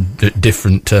itself at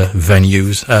different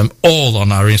venues, all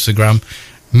on our Instagram.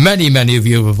 Many of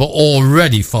you have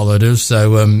already followed us,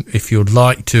 so if you'd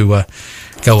like to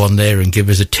go on there and give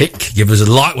us a tick, give us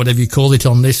a like, whatever you call it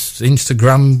on this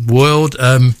Instagram world,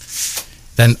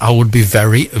 then I would be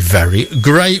very, very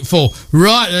grateful.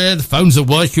 Right there, the phones are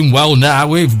working well now.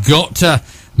 We've got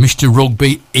Mr.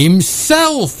 Rugby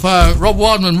himself, Rob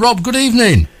Wildman. Rob, good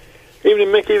evening. Evening,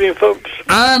 Mick. Evening, folks.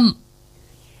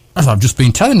 As I've just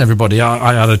been telling everybody,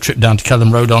 I had a trip down to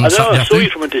Kelham Road on Saturday afternoon. I saw you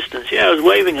from a distance. Yeah, I was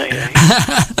waving at you.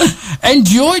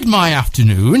 Enjoyed my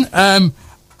afternoon.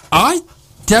 I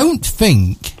don't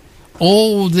think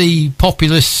all the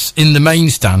populace in the main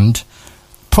stand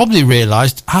probably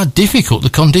realised how difficult the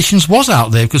conditions was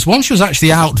out there, because once you was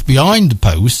actually out behind the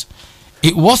post,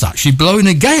 it was actually blowing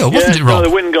a gale, wasn't it, Rob? No,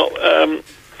 the wind got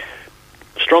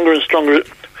stronger and stronger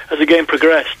as the game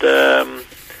progressed.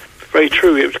 Very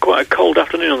true. It was quite a cold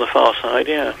afternoon on the far side,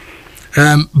 yeah.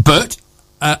 But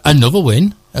another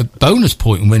win, a bonus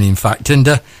point win, in fact, and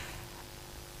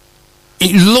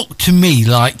it looked to me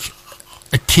like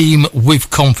a team with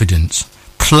confidence,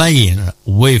 playing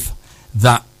with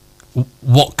that,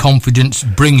 what confidence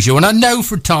brings you. And I know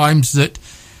for times that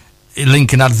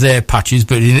Lincoln had their patches,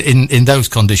 but in those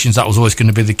conditions that was always going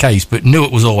to be the case. But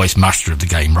Newark was always master of the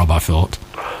game, Rob, I thought.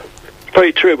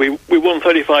 Very true. We won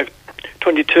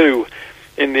 35-22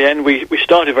 in the end. We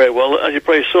started very well. As you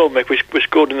probably saw, Mick, we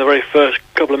scored in the very first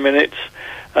couple of minutes.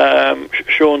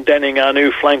 Sean Denning, our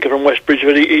new flanker from West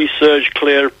Bridgeford, he surged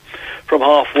clear from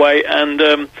halfway, and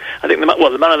I think the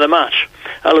man of the match,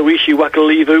 Aloisi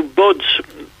Wakalivu Buds,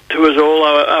 to us all,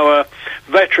 our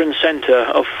veteran centre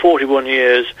of 41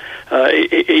 years,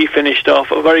 he finished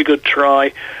off a very good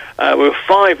try. We were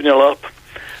 5-0 up,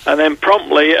 and then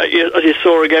promptly, as you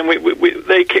saw again, we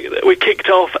kicked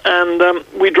off, and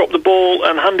we dropped the ball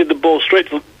and handed the ball straight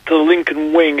to the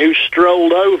Lincoln wing, who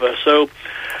strolled over. So,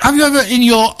 have you ever in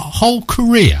your whole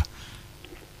career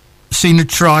seen a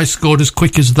try scored as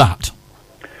quick as that?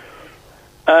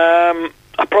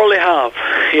 I probably have,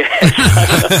 yes.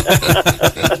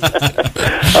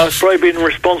 I've probably been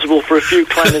responsible for a few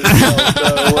clangers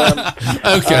as well.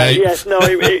 So, okay. Yes, no,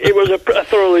 it was a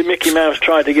thoroughly Mickey Mouse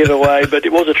try to give away, but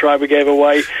it was a try we gave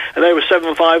away, and they were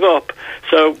 7-5 up.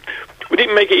 So we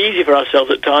didn't make it easy for ourselves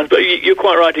at times, but you're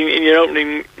quite right in your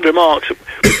opening remarks.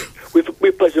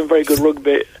 We've played some very good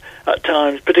rugby at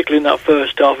times, particularly in that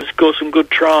first half, and scored some good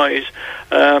tries.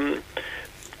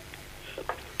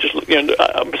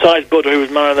 Besides Budder, who was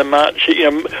man of the match,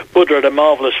 Budder had a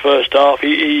marvellous first half.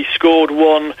 He scored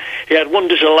one. He had one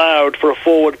disallowed for a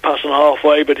forward pass on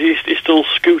halfway, but he still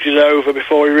scooted over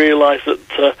before he realised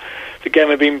that the game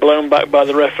had been blown back by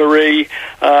the referee.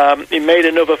 He made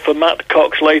another for Matt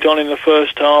Cox late on in the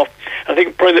first half. I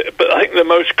think the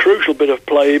most crucial bit of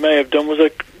play he may have done was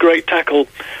a great tackle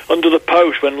under the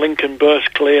post when Lincoln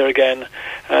burst clear again.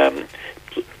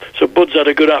 So Bud's had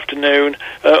a good afternoon.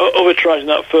 Other tries in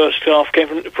that first half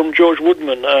came from George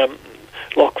Woodman,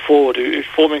 lock forward, who's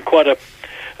forming quite a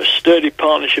sturdy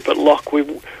partnership at lock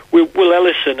with Will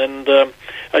Ellison. And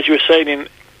as you were saying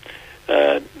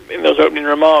in those opening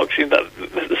remarks, that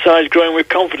the side's growing with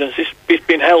confidence. It's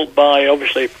been helped by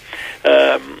obviously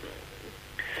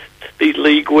these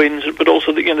league wins, but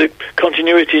also the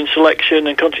continuity in selection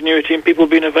and continuity in people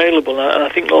being available. And I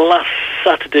think last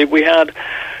Saturday we had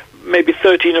maybe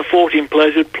 13 or 14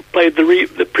 players who played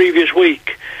the previous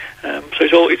week. So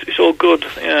it's all good,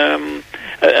 and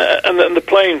the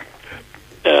playing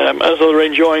as though they're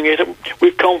enjoying it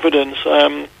with confidence.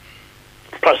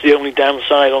 Perhaps the only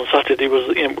downside on Saturday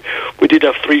was we did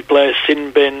have 3 players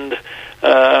sin-binned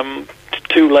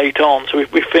too late on, so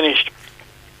we finished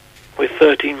with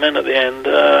 13 men at the end.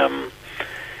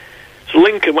 So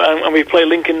Lincoln, and we play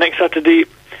Lincoln next Saturday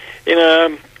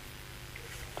in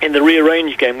the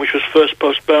rearranged game, which was first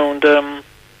postponed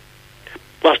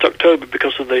last October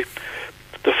because of the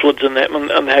floods and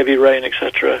the heavy rain,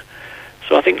 etc.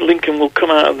 So I think Lincoln will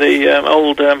come out of the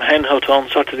old hen hut on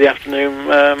Saturday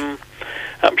afternoon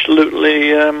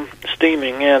absolutely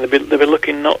steaming. Yeah, they'll be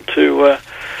looking not to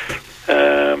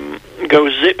go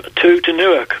zip to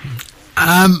Newark.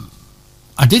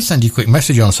 I did send you a quick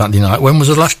message on Saturday night. When was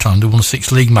the last time they won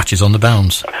 6 league matches on the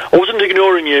bounce? I wasn't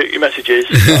ignoring your messages.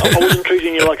 I wasn't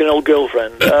treating you like an old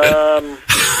girlfriend. I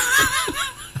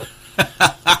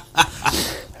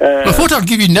thought I'd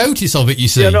give you notice of it, you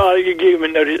see. Yeah, no, you give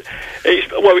me notice.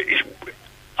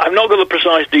 I've not got the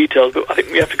precise details, but I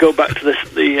think we have to go back to the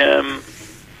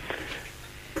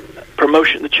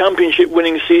promotion, the championship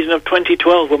winning season of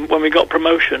 2012 when we got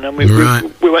promotion, and we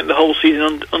went the whole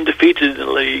season undefeated in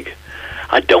the league.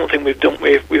 I don't think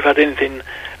we've had anything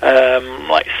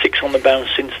like 6 on the bounce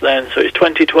since then. So it's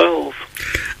 2012.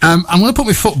 I'm going to put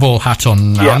my football hat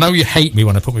on now. Yeah. I know you hate me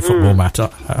when I put my football hat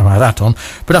on,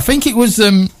 but I think it was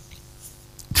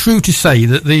true to say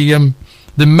that the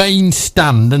main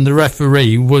stand and the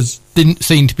referee didn't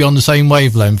seem to be on the same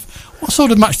wavelength. What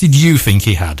sort of match did you think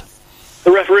he had?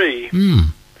 The referee?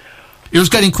 He was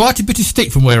getting quite a bit of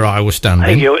stick from where I was standing.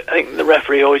 I think the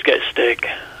referee always gets stick.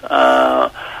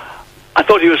 I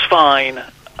thought he was fine.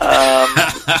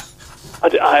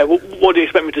 What do you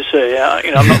expect me to say?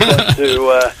 I'm not going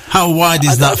to. How wide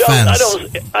is that fence?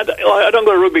 I don't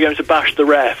go to rugby games to bash the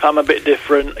ref. I'm a bit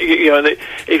different. I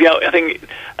think,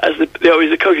 as the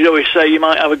coaches always say, you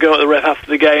might have a go at the ref after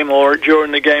the game or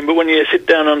during the game. But when you sit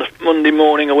down on a Monday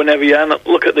morning or whenever you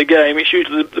look at the game, it's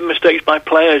usually the mistakes by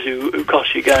players who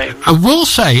cost you games. I will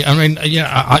say,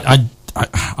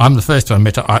 I'm the first to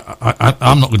admit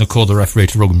I'm not going to call the referee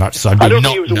to rugby matches. I don't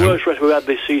think he was the worst referee we had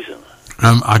this season.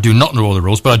 I do not know all the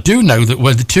rules, but I do know that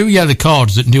where the 2 yellow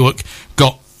cards that Newark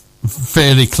got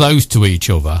fairly close to each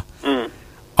other,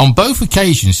 on both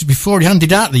occasions, before he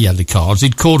handed out the yellow cards,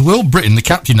 he'd called Will Britton, the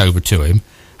captain, over to him,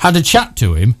 had a chat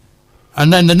to him,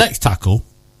 and then the next tackle,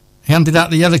 he handed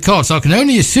out the yellow card. So I can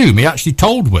only assume he actually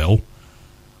told Will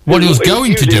what he was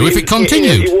going to do if it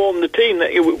continued. He warned the team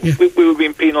that we were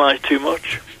being penalised too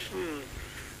much.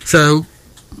 So,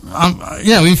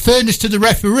 in fairness to the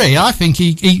referee, I think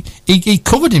he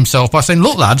covered himself by saying,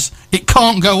 "Look, lads, it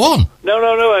can't go on."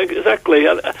 No, exactly.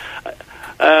 I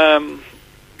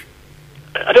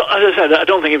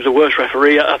don't think he was the worst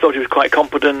referee. I thought he was quite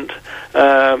competent. We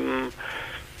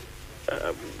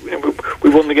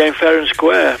won the game fair and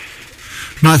square.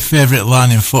 My favourite line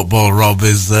in football, Rob,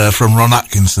 is from Ron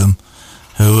Atkinson,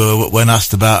 who, when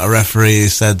asked about a referee, he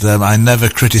said, I never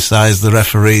criticise the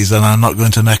referees and I'm not going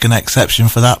to make an exception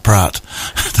for that, Pratt.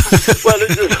 Well,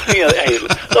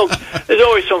 look, there's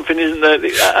always something, isn't there?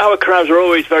 Our crowds are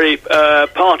always very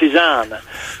partisan,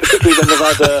 particularly when they've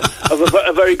had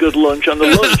a very good lunch, and the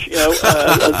lunch,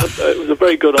 it was a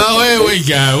very good lunch. Oh, here we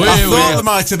go. I thought there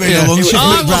might have been a lunch if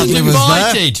Mick Bradley was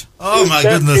there. Oh, my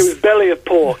goodness. It was belly of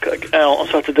pork on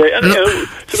Saturday, and so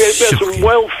we had some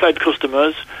well-fed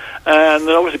customers, and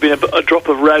there's obviously been a drop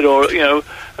of red or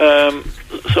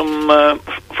some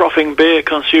frothing beer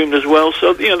consumed as well.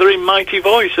 So they're in mighty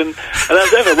voice, and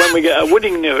as ever, when we get a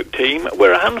winning Newark team,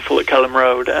 we're a handful at Kelham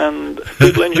Road, and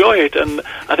people enjoy it. And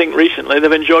I think recently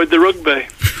they've enjoyed the rugby.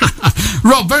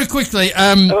 Rob, very quickly.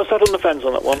 I sat on the fence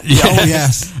on that one. Yeah. Oh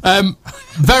yes.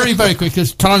 Very, very quick,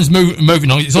 because time's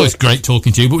moving on. It's always great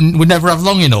talking to you, but we never have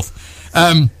long enough.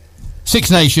 Six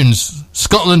Nations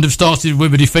Scotland have started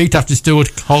with a defeat after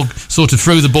Stuart Hogg sort of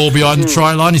threw the ball behind the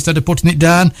try line instead of putting it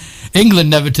down. England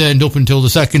never turned up until the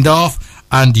second half.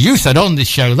 And you said on this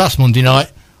show last Monday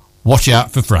night, watch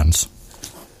out for France.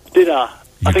 Did I?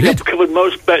 I think I covered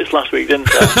most bets last week, didn't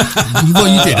I? Well,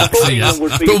 you did actually, yeah.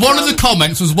 But one of the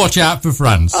comments was watch out for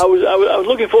France. I was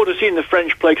looking forward to seeing the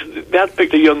French play, because they had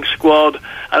picked a young squad,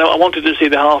 and I wanted to see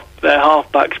their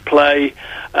half-backs play,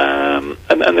 and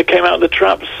they came out of the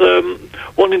traps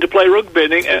wanting to play rugby,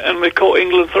 and they caught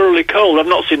England thoroughly cold. I've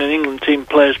not seen an England team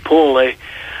play as poorly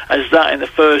as that in the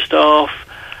first half.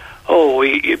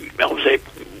 Obviously,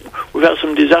 we've had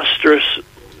some disastrous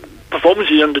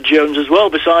performances under Jones as well,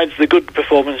 besides the good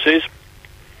performances.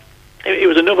 It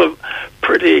was another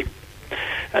pretty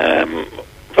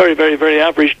very, very, very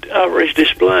average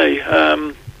display.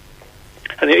 And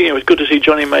it was good to see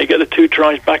Johnny May get the 2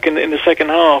 tries back in the second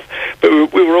half, but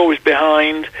we were always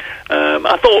behind.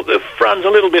 I thought that France a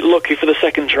little bit lucky for the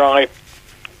second try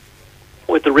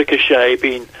with the ricochet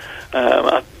being.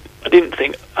 I didn't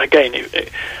think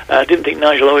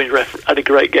Nigel Owens had a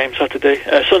great game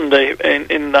Sunday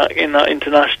in that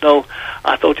international.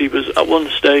 I thought he was at one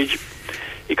stage.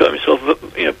 He got himself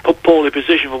poorly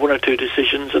positioned for 1 or 2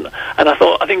 decisions, and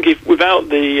I think if without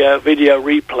the video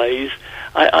replays,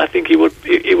 I think he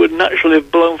would naturally have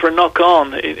blown for a knock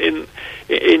on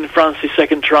in France's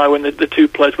second try when the 2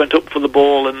 players went up for the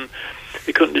ball and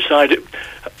they couldn't decide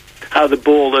how the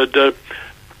ball had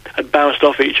bounced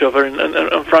off each other,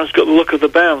 and France got the look of the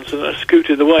bounce and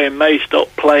scooted away, and May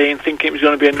stopped playing, thinking it was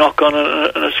going to be a knock on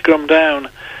and a scrum down.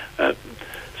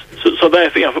 So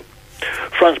therefore,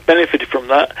 France benefited from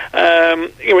that.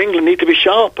 England need to be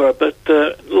sharper, but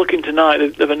looking tonight,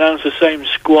 they've announced the same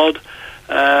squad.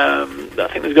 I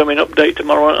think there's going to be an update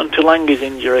tomorrow on Tulangi's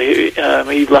injury.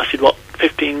 He lasted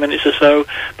 15 minutes or so.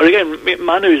 But again,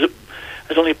 Manu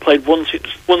has only played once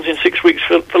in 6 weeks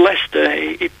for Leicester.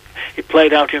 He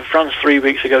played out in France 3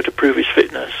 weeks ago to prove his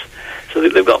fitness. So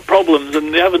they've got problems,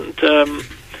 and they haven't.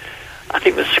 I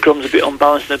think the scrum's a bit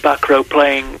unbalanced in the back row,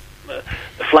 playing the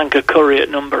flanker Curry at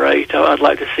number 8. I'd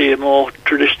like to see a more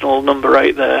traditional number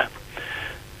 8 there.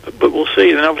 But we'll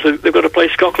see. And obviously they've got to play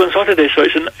Scotland Saturday, so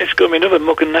it's going to be another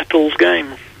muck and nettles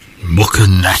game. Muck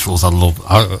and nettles, I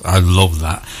love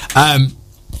that.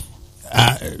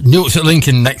 Newark's at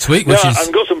Lincoln next week, which is...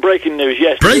 I've got some breaking news,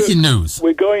 yes. Breaking news?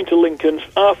 We're going to Lincoln,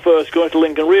 our first going to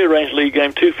Lincoln, rearranged league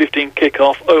game, 2:15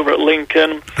 kick-off over at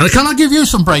Lincoln. And can I give you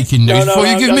some breaking news before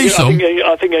you give me some?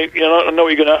 I think I know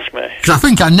what you're going to ask me. Because I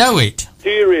think I know it. Do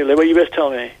you really? Well, you best tell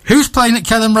me. Who's playing at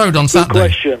Kelham Road on Saturday?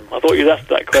 Good question. I thought you'd asked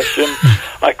that question.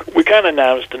 We can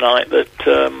announce tonight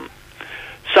that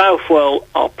Southwell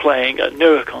are playing at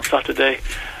Newark on Saturday.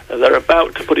 They're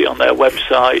about to put it on their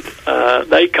website.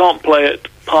 They can't play at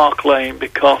Park Lane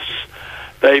because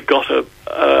they've got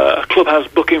a clubhouse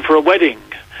booking for a wedding.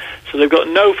 So they've got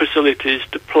no facilities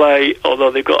to play,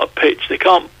 although they've got a pitch. They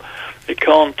can't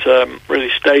really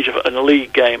stage a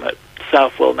league game at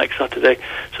Southwell next Saturday.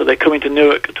 So they're coming to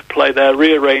Newark to play their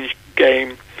rearranged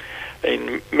game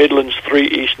in Midlands 3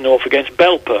 East North against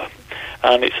Belper.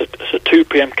 And it's a 2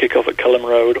 p.m. kick-off at Kelham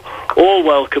Road. All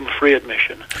welcome, free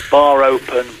admission. Bar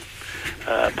open,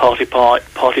 party pies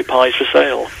for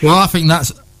sale. Well, I think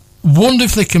that's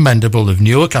wonderfully commendable of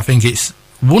Newark. I think it's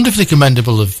wonderfully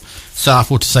commendable of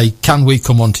Southwell to say, can we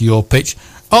come onto your pitch?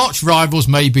 Arch rivals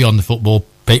may be on the football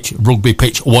pitch, rugby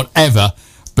pitch, whatever,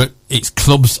 but its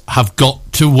clubs have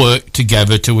got to work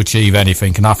together to achieve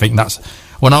anything. And I think that's...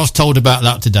 When I was told about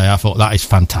that today, I thought that is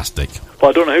fantastic. Well,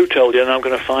 I don't know who told you, and I'm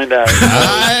going to find out.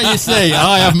 You see,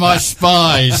 I have my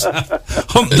spies.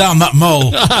 Hunt down that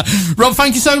mole. Rob,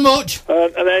 thank you so much.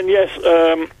 And then, yes,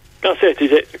 that's it,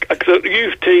 is it? The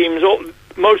youth teams,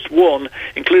 most won,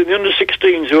 including the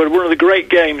under-16s, who had one of the great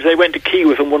games. They went to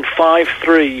Keyworth and won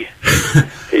 5-3.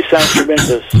 It sounds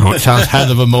tremendous. Oh, it sounds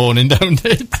hell of a morning, don't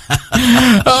it?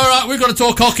 All right, we've got to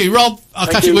talk hockey. Rob, I'll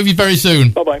catch up with you very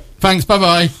soon. Bye-bye. Thanks,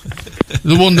 bye-bye.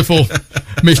 The wonderful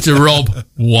Mr. Rob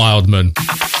Wildman.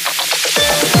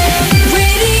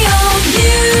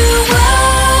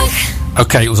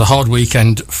 Okay, it was a hard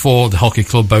weekend for the hockey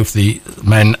club. Both the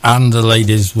men and the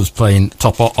ladies was playing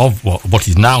top of what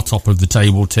is now top of the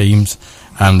table teams,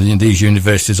 and these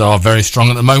universities are very strong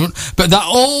at the moment. But that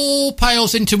all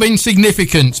pales into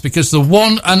insignificance because the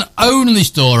one and only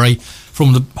story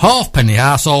from the Halfpenny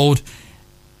household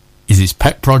is its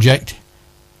pet project,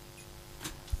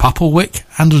 Papplewick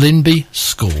and Linby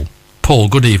School. Paul,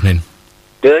 good evening.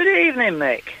 Good evening,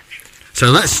 Mick. So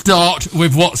let's start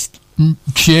with what's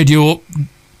cheered you up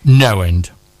no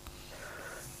end.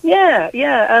 Yeah.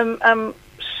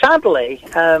 Sadly,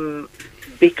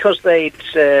 because they'd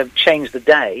changed the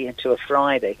day to a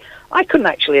Friday, I couldn't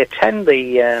actually attend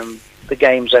the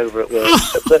games over at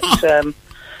Wilkes, but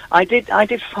I did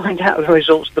find out the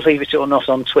results, believe it or not,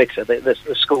 on Twitter. The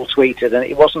school tweeted, and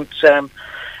it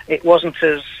wasn't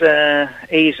as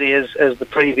easy as the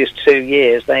previous 2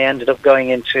 years. They ended up going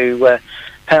into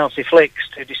penalty flicks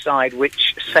to decide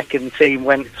which second team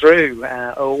went through,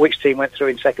 or which team went through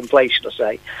in second place, should I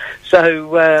say. So,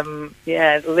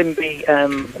 Limby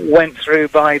went through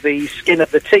by the skin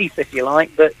of the teeth, if you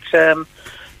like, but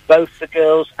both the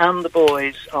girls and the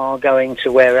boys are going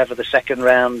to wherever the second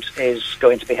round is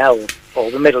going to be held,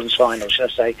 or the Midlands final, should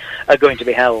I say, are going to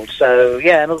be held. So,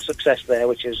 yeah, another success there,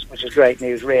 which is great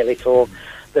news, really, for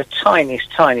the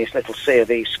tiniest little C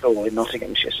of E school in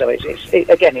Nottinghamshire. So it's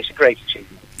a great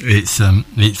achievement. It's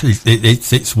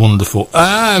wonderful.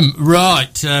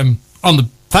 Right. On the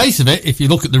face of it, if you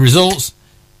look at the results,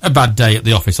 a bad day at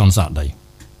the office on Saturday.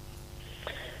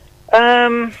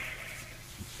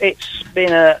 It's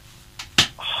been a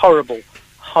horrible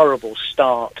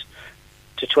start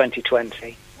to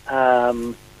 2020.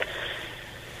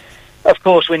 Of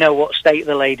course, we know what state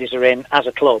the ladies are in as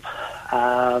a club.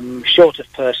 Short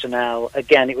of personnel,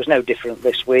 again, it was no different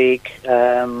this week.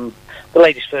 The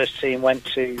ladies' first team went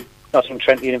to Nottingham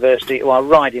Trent University, who are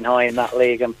riding high in that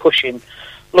league and pushing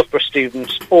Loughborough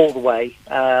students all the way.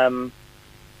 And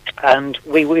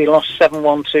we lost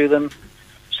 7-1 to them,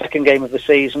 second game of the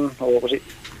season, or was it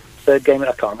third game?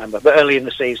 I can't remember, but early in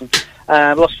the season.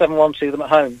 Lost 7-1 to them at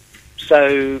home.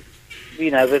 So,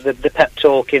 you know, the pep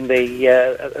talk in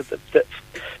the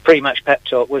pre-match pep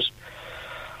talk was,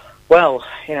 well,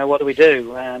 you know, what do we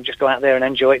do? Just go out there and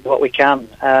enjoy what we can.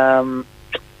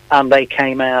 And they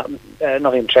came out,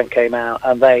 Nottingham Trent came out,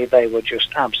 and they were just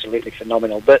absolutely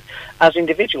phenomenal. But as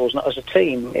individuals, not as a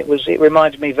team, it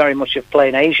reminded me very much of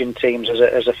playing Asian teams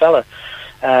as a fella.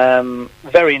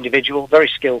 Very individual, very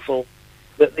skillful.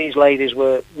 But these ladies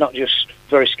were not just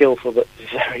very skillful, but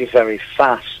very, very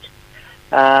fast.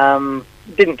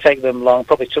 Didn't take them long,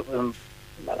 probably took them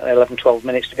 11, 12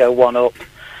 minutes to go 1-up.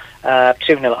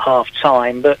 2-0 at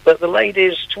half-time, but the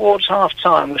ladies towards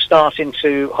half-time were starting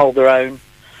to hold their own.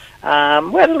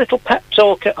 We had a little pep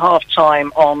talk at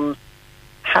half-time on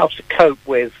how to cope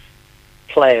with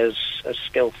players as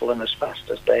skillful and as fast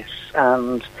as this,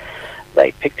 and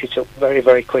they picked it up very,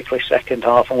 very quickly second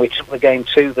half, and we took the game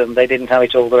to them. They didn't have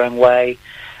it all their own way,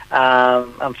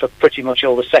 and for pretty much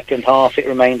all the second half it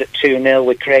remained at 2-0.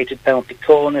 We created penalty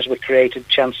corners, we created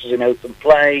chances in open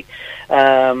play.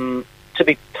 To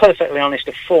be perfectly honest,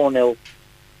 a 4-0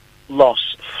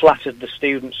 loss flattered the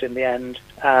students in the end.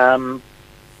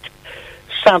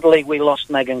 Sadly, we lost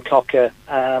Megan Cocker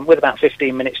with about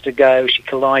 15 minutes to go. She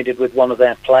collided with one of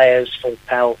their players, full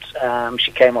pelt.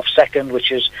 She came off second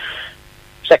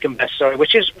best,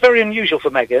 which is very unusual for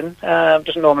Megan.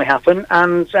 Doesn't normally happen.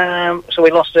 And so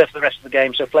we lost her for the rest of the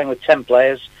game, so playing with 10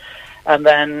 players. And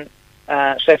then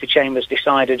Sophie Chambers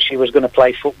decided she was going to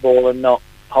play football and not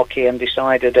hockey, and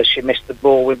decided as she missed the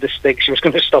ball with the stick she was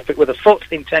going to stop it with a foot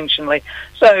intentionally,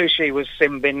 so she was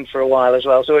sin-binned for a while as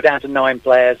well. So we're down to 9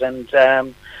 players, and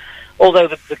although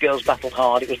the girls battled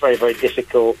hard, it was very, very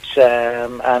difficult,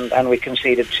 and we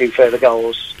conceded 2 further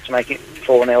goals to make it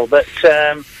 4-0, but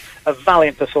a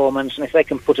valiant performance, and if they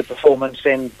can put a performance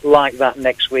in like that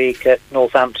next week at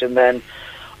Northampton, then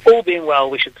all being well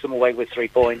we should come away with 3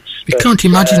 points. You can't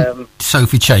imagine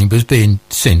Sophie Chambers being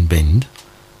sin-binned.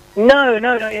 No,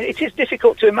 it is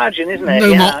difficult to imagine, isn't it?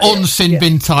 No more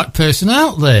un-sin-bin type person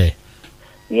out there.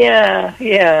 Yeah,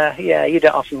 you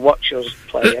don't often watch us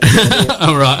play.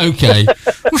 All right, okay.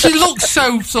 Well, she looks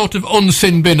so sort of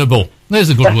un-sin-binnable. There's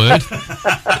a good word.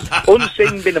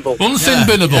 Un-sin-binnable.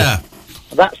 Un-sin-binnable. Yeah.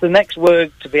 That's the next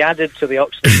word to be added to the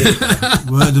Oxford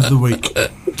Dictionary. Word of the week.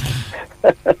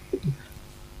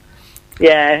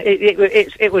 Yeah,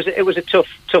 it was a tough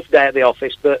day at the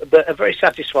office, but a very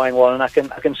satisfying one. And I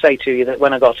can say to you that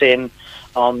when I got in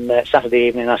on Saturday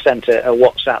evening, I sent a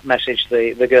WhatsApp message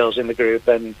to the girls in the group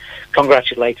and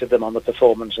congratulated them on the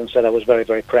performance and said I was very,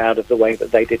 very proud of the way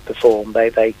that they did perform.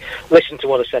 They listened to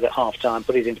what I said at half time,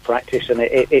 put it into practice, and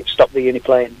it stopped the uni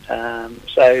playing.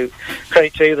 So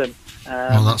credit to them.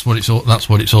 Well, that's what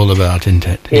it's all about, isn't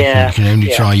it? Yeah, you can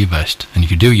only try your best, and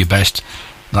if you do your best,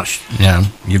 that's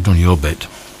you've done your bit.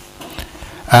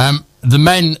 The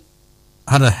men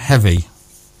had a heavy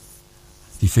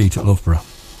defeat at Loughborough.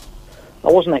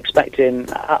 I wasn't expecting.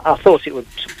 I thought it would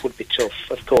be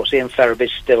tough. Of course, Ian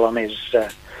Ferraby's still on his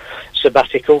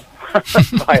sabbatical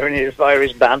via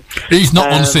his ban. He's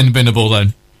not unsin-binnable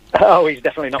then. Oh, he's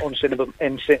definitely not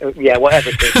unsin-binnable. Yeah, whatever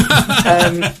it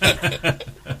is.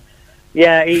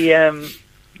 Yeah,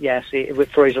 yes,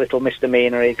 for his little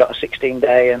misdemeanour, he got a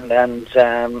 16-day, and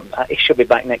he should be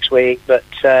back next week. But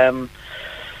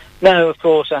no, of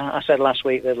course, I said last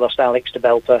week they'd lost Alex to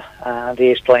Belper, and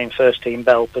he is playing first-team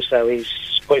Belper, so he's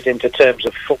put it into terms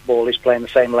of football. He's playing the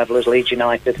same level as Leeds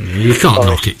United. You can't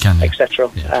knock it, can you?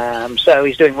 Etc. Yeah. So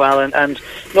he's doing well, and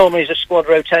normally he's a squad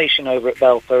rotation over at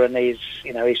Belper, and he's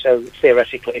so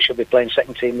theoretically he should be playing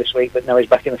second team this week, but no, he's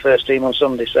back in the first team on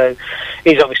Sunday. So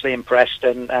he's obviously impressed,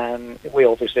 and we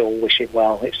obviously all wish him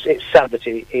well. It's sad that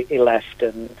he left,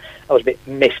 and I was a bit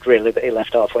miffed really that he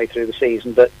left halfway through the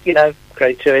season, but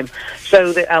credit to him.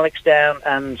 So the Alex down,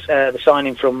 and the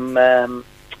signing from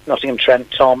Nottingham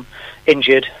Trent, Tom,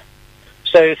 injured.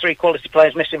 So 3 quality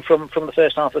players missing from the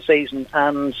first half of the season,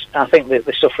 and I think that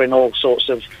they're suffering all sorts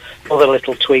of other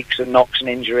little tweaks and knocks and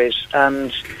injuries,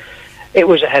 and it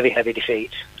was a heavy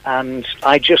defeat. And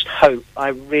I just hope, I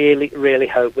really, really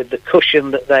hope, with the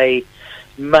cushion that they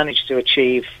managed to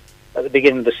achieve at the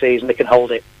beginning of the season, they can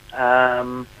hold it.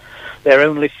 They're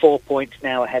only 4 points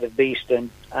now ahead of Beeston,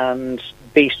 and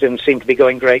Beeston seem to be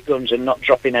going great guns and not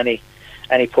dropping any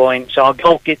points. Our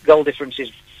goal difference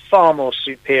is far more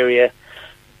superior,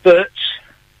 but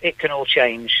it can all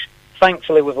change.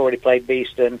 Thankfully, we've already played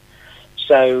Beeston,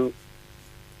 so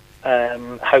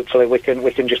hopefully we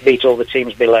can just beat all the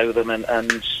teams below them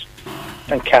and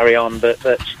carry on. But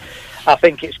I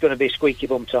think it's going to be squeaky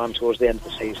bum time towards the end of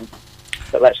the season.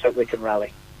 But let's hope we can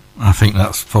rally. I think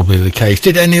that's probably the case.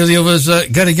 Did any of the others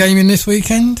get a game in this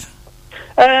weekend?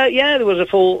 Yeah, there was a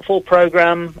full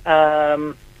programme.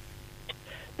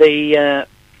 The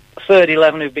third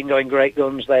 11 who've been going great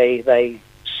guns, they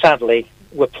sadly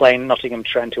were playing Nottingham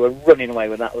Trent, who were running away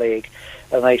with that league,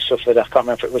 and they suffered, I can't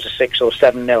remember if it was a 6 or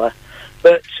 7-0.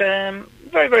 But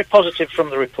very, very positive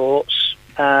from the reports.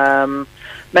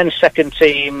 Men's second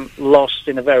team lost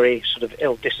in a very sort of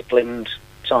ill-disciplined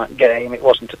type game. It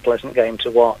wasn't a pleasant game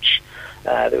to watch.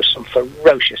 There was some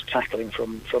ferocious tackling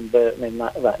from Burton in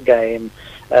that game.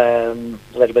 A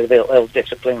little bit of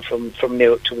ill-discipline from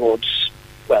Newark towards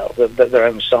their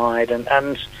own side,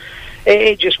 and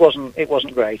it just wasn't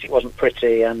great. It wasn't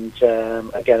pretty, and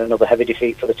again another heavy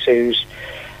defeat for the twos.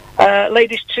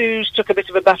 Ladies twos took a bit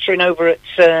of a battering over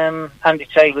at Andy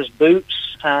Taylor's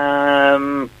Boots,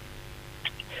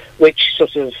 which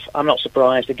sort of, I'm not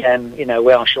surprised. Again,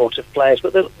 we are short of players,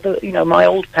 but my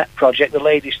old pet project, the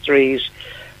ladies threes,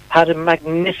 had a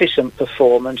magnificent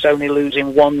performance, only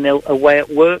losing 1-0 away at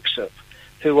Worksup,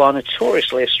 who are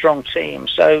notoriously a strong team.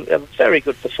 So a very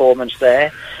good performance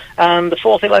there. And the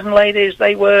fourth 11 ladies,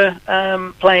 they were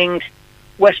playing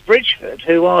West Bridgeford,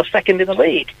 who are second in the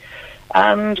league.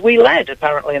 And we led,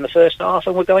 apparently, in the first half,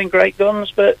 and we're going great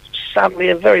guns, but sadly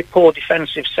a very poor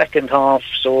defensive second half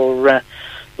saw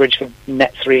Bridgeford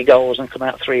net 3 goals and come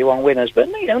out 3-1 winners. But,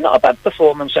 not a bad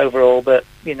performance overall, but,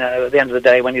 at the end of the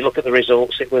day, when you look at the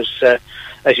results, it was,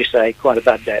 as you say, quite a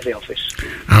bad day at the office.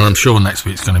 And I'm sure next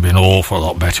week's going to be an awful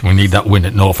lot better. We need that win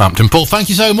at Northampton. Paul, thank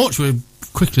you so much. We're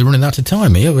quickly running out of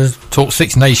time here. We've talked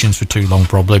Six Nations for too long,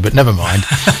 probably, but never mind.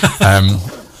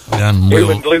 Doom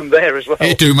and gloom there as well.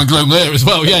 Yeah, doom and gloom there as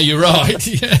well. Yeah, you're right.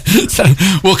 Yeah. So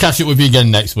we'll catch up with you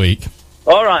again next week.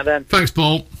 All right, then. Thanks,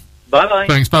 Paul. Bye-bye.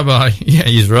 Thanks, bye-bye. Yeah,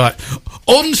 he's right.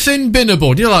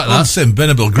 Unsinbinnable. Do you like that?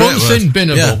 Unsinbinnable, great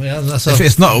Unsinbinnable. word. Yeah, if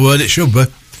it's not a word, it should be.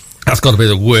 That's got to be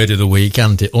the word of the week,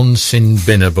 hasn't it?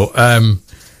 Unsinbinnable.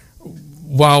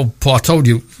 Well, Paul, I told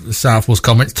you South was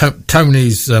comments.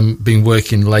 Tony's been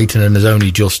working late and has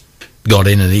only just got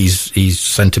in, and he's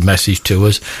sent a message to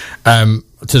us.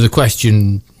 To the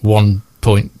question, 1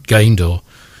 point gained or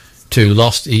 2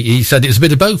 lost, he said it was a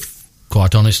bit of both.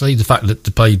 Quite honestly, the fact that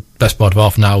they played best part of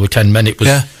half an hour with 10 men, it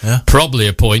was probably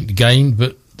a point gained,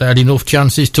 but they had enough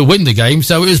chances to win the game,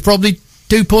 so it was probably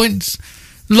 2 points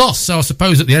lost. So I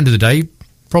suppose at the end of the day,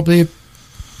 probably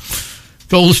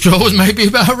all the straw was maybe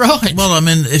about right. Well, I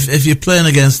mean, if you're playing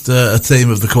against a team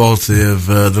of the quality of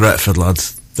the Retford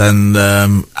lads, then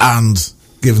and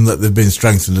given that they've been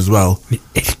strengthened as well,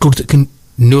 it's good that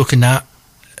Newark and that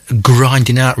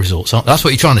grinding out results. That's what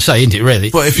you're trying to say, isn't it,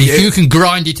 really? But if you can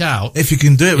grind it out, if you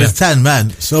can do it with 10 men,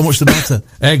 so much the better.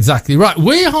 Exactly right.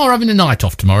 We are having a night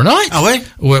off tomorrow night. Are we?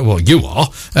 Well, you are,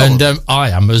 and I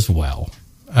am as well.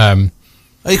 Are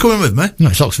you coming with me? No,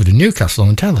 it's Oxford and Newcastle on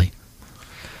the telly.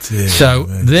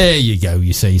 There you go,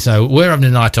 you see. So we're having a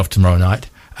night off tomorrow night.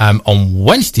 On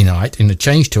Wednesday night, in the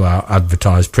change to our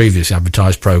previously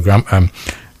advertised programme,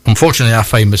 unfortunately our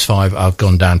famous 5 have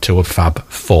gone down to a Fab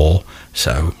 4,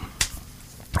 so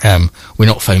We're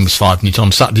not famous 5 minutes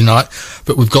on Saturday night,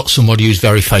 but we've got somebody who's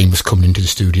very famous coming into the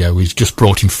studio. We've just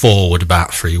brought him forward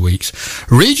about 3 weeks.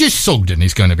 Regis Sugden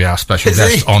is going to be our special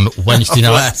guest on Wednesday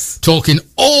night, talking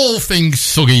all things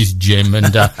Suggy's gym,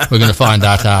 and we're going to find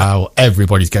out how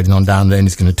everybody's getting on down there, and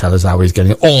he's going to tell us how he's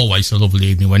getting. Always a lovely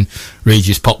evening when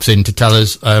Regis pops in to tell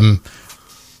us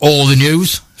all the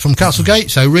news from Castlegate.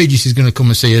 So Regis is going to come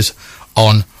and see us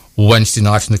on Wednesday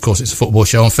night, and of course it's a football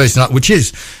show on Thursday night, which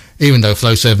is, even though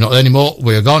Flowserve not there anymore,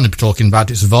 we're going to be talking about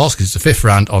it's Vars because it's the 5th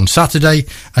round on Saturday,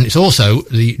 and it's also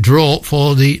the draw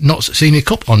for the Notts Senior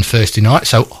Cup on Thursday night.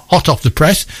 So hot off the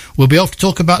press, we'll be able to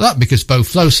talk about that because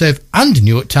both Flowserve and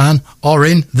Newark Town are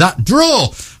in that draw.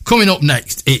 Coming up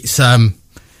next, it's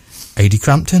Adi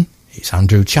Crampton, it's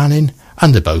Andrew Channing,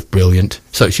 and they're both brilliant.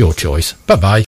 So it's your choice. Bye bye.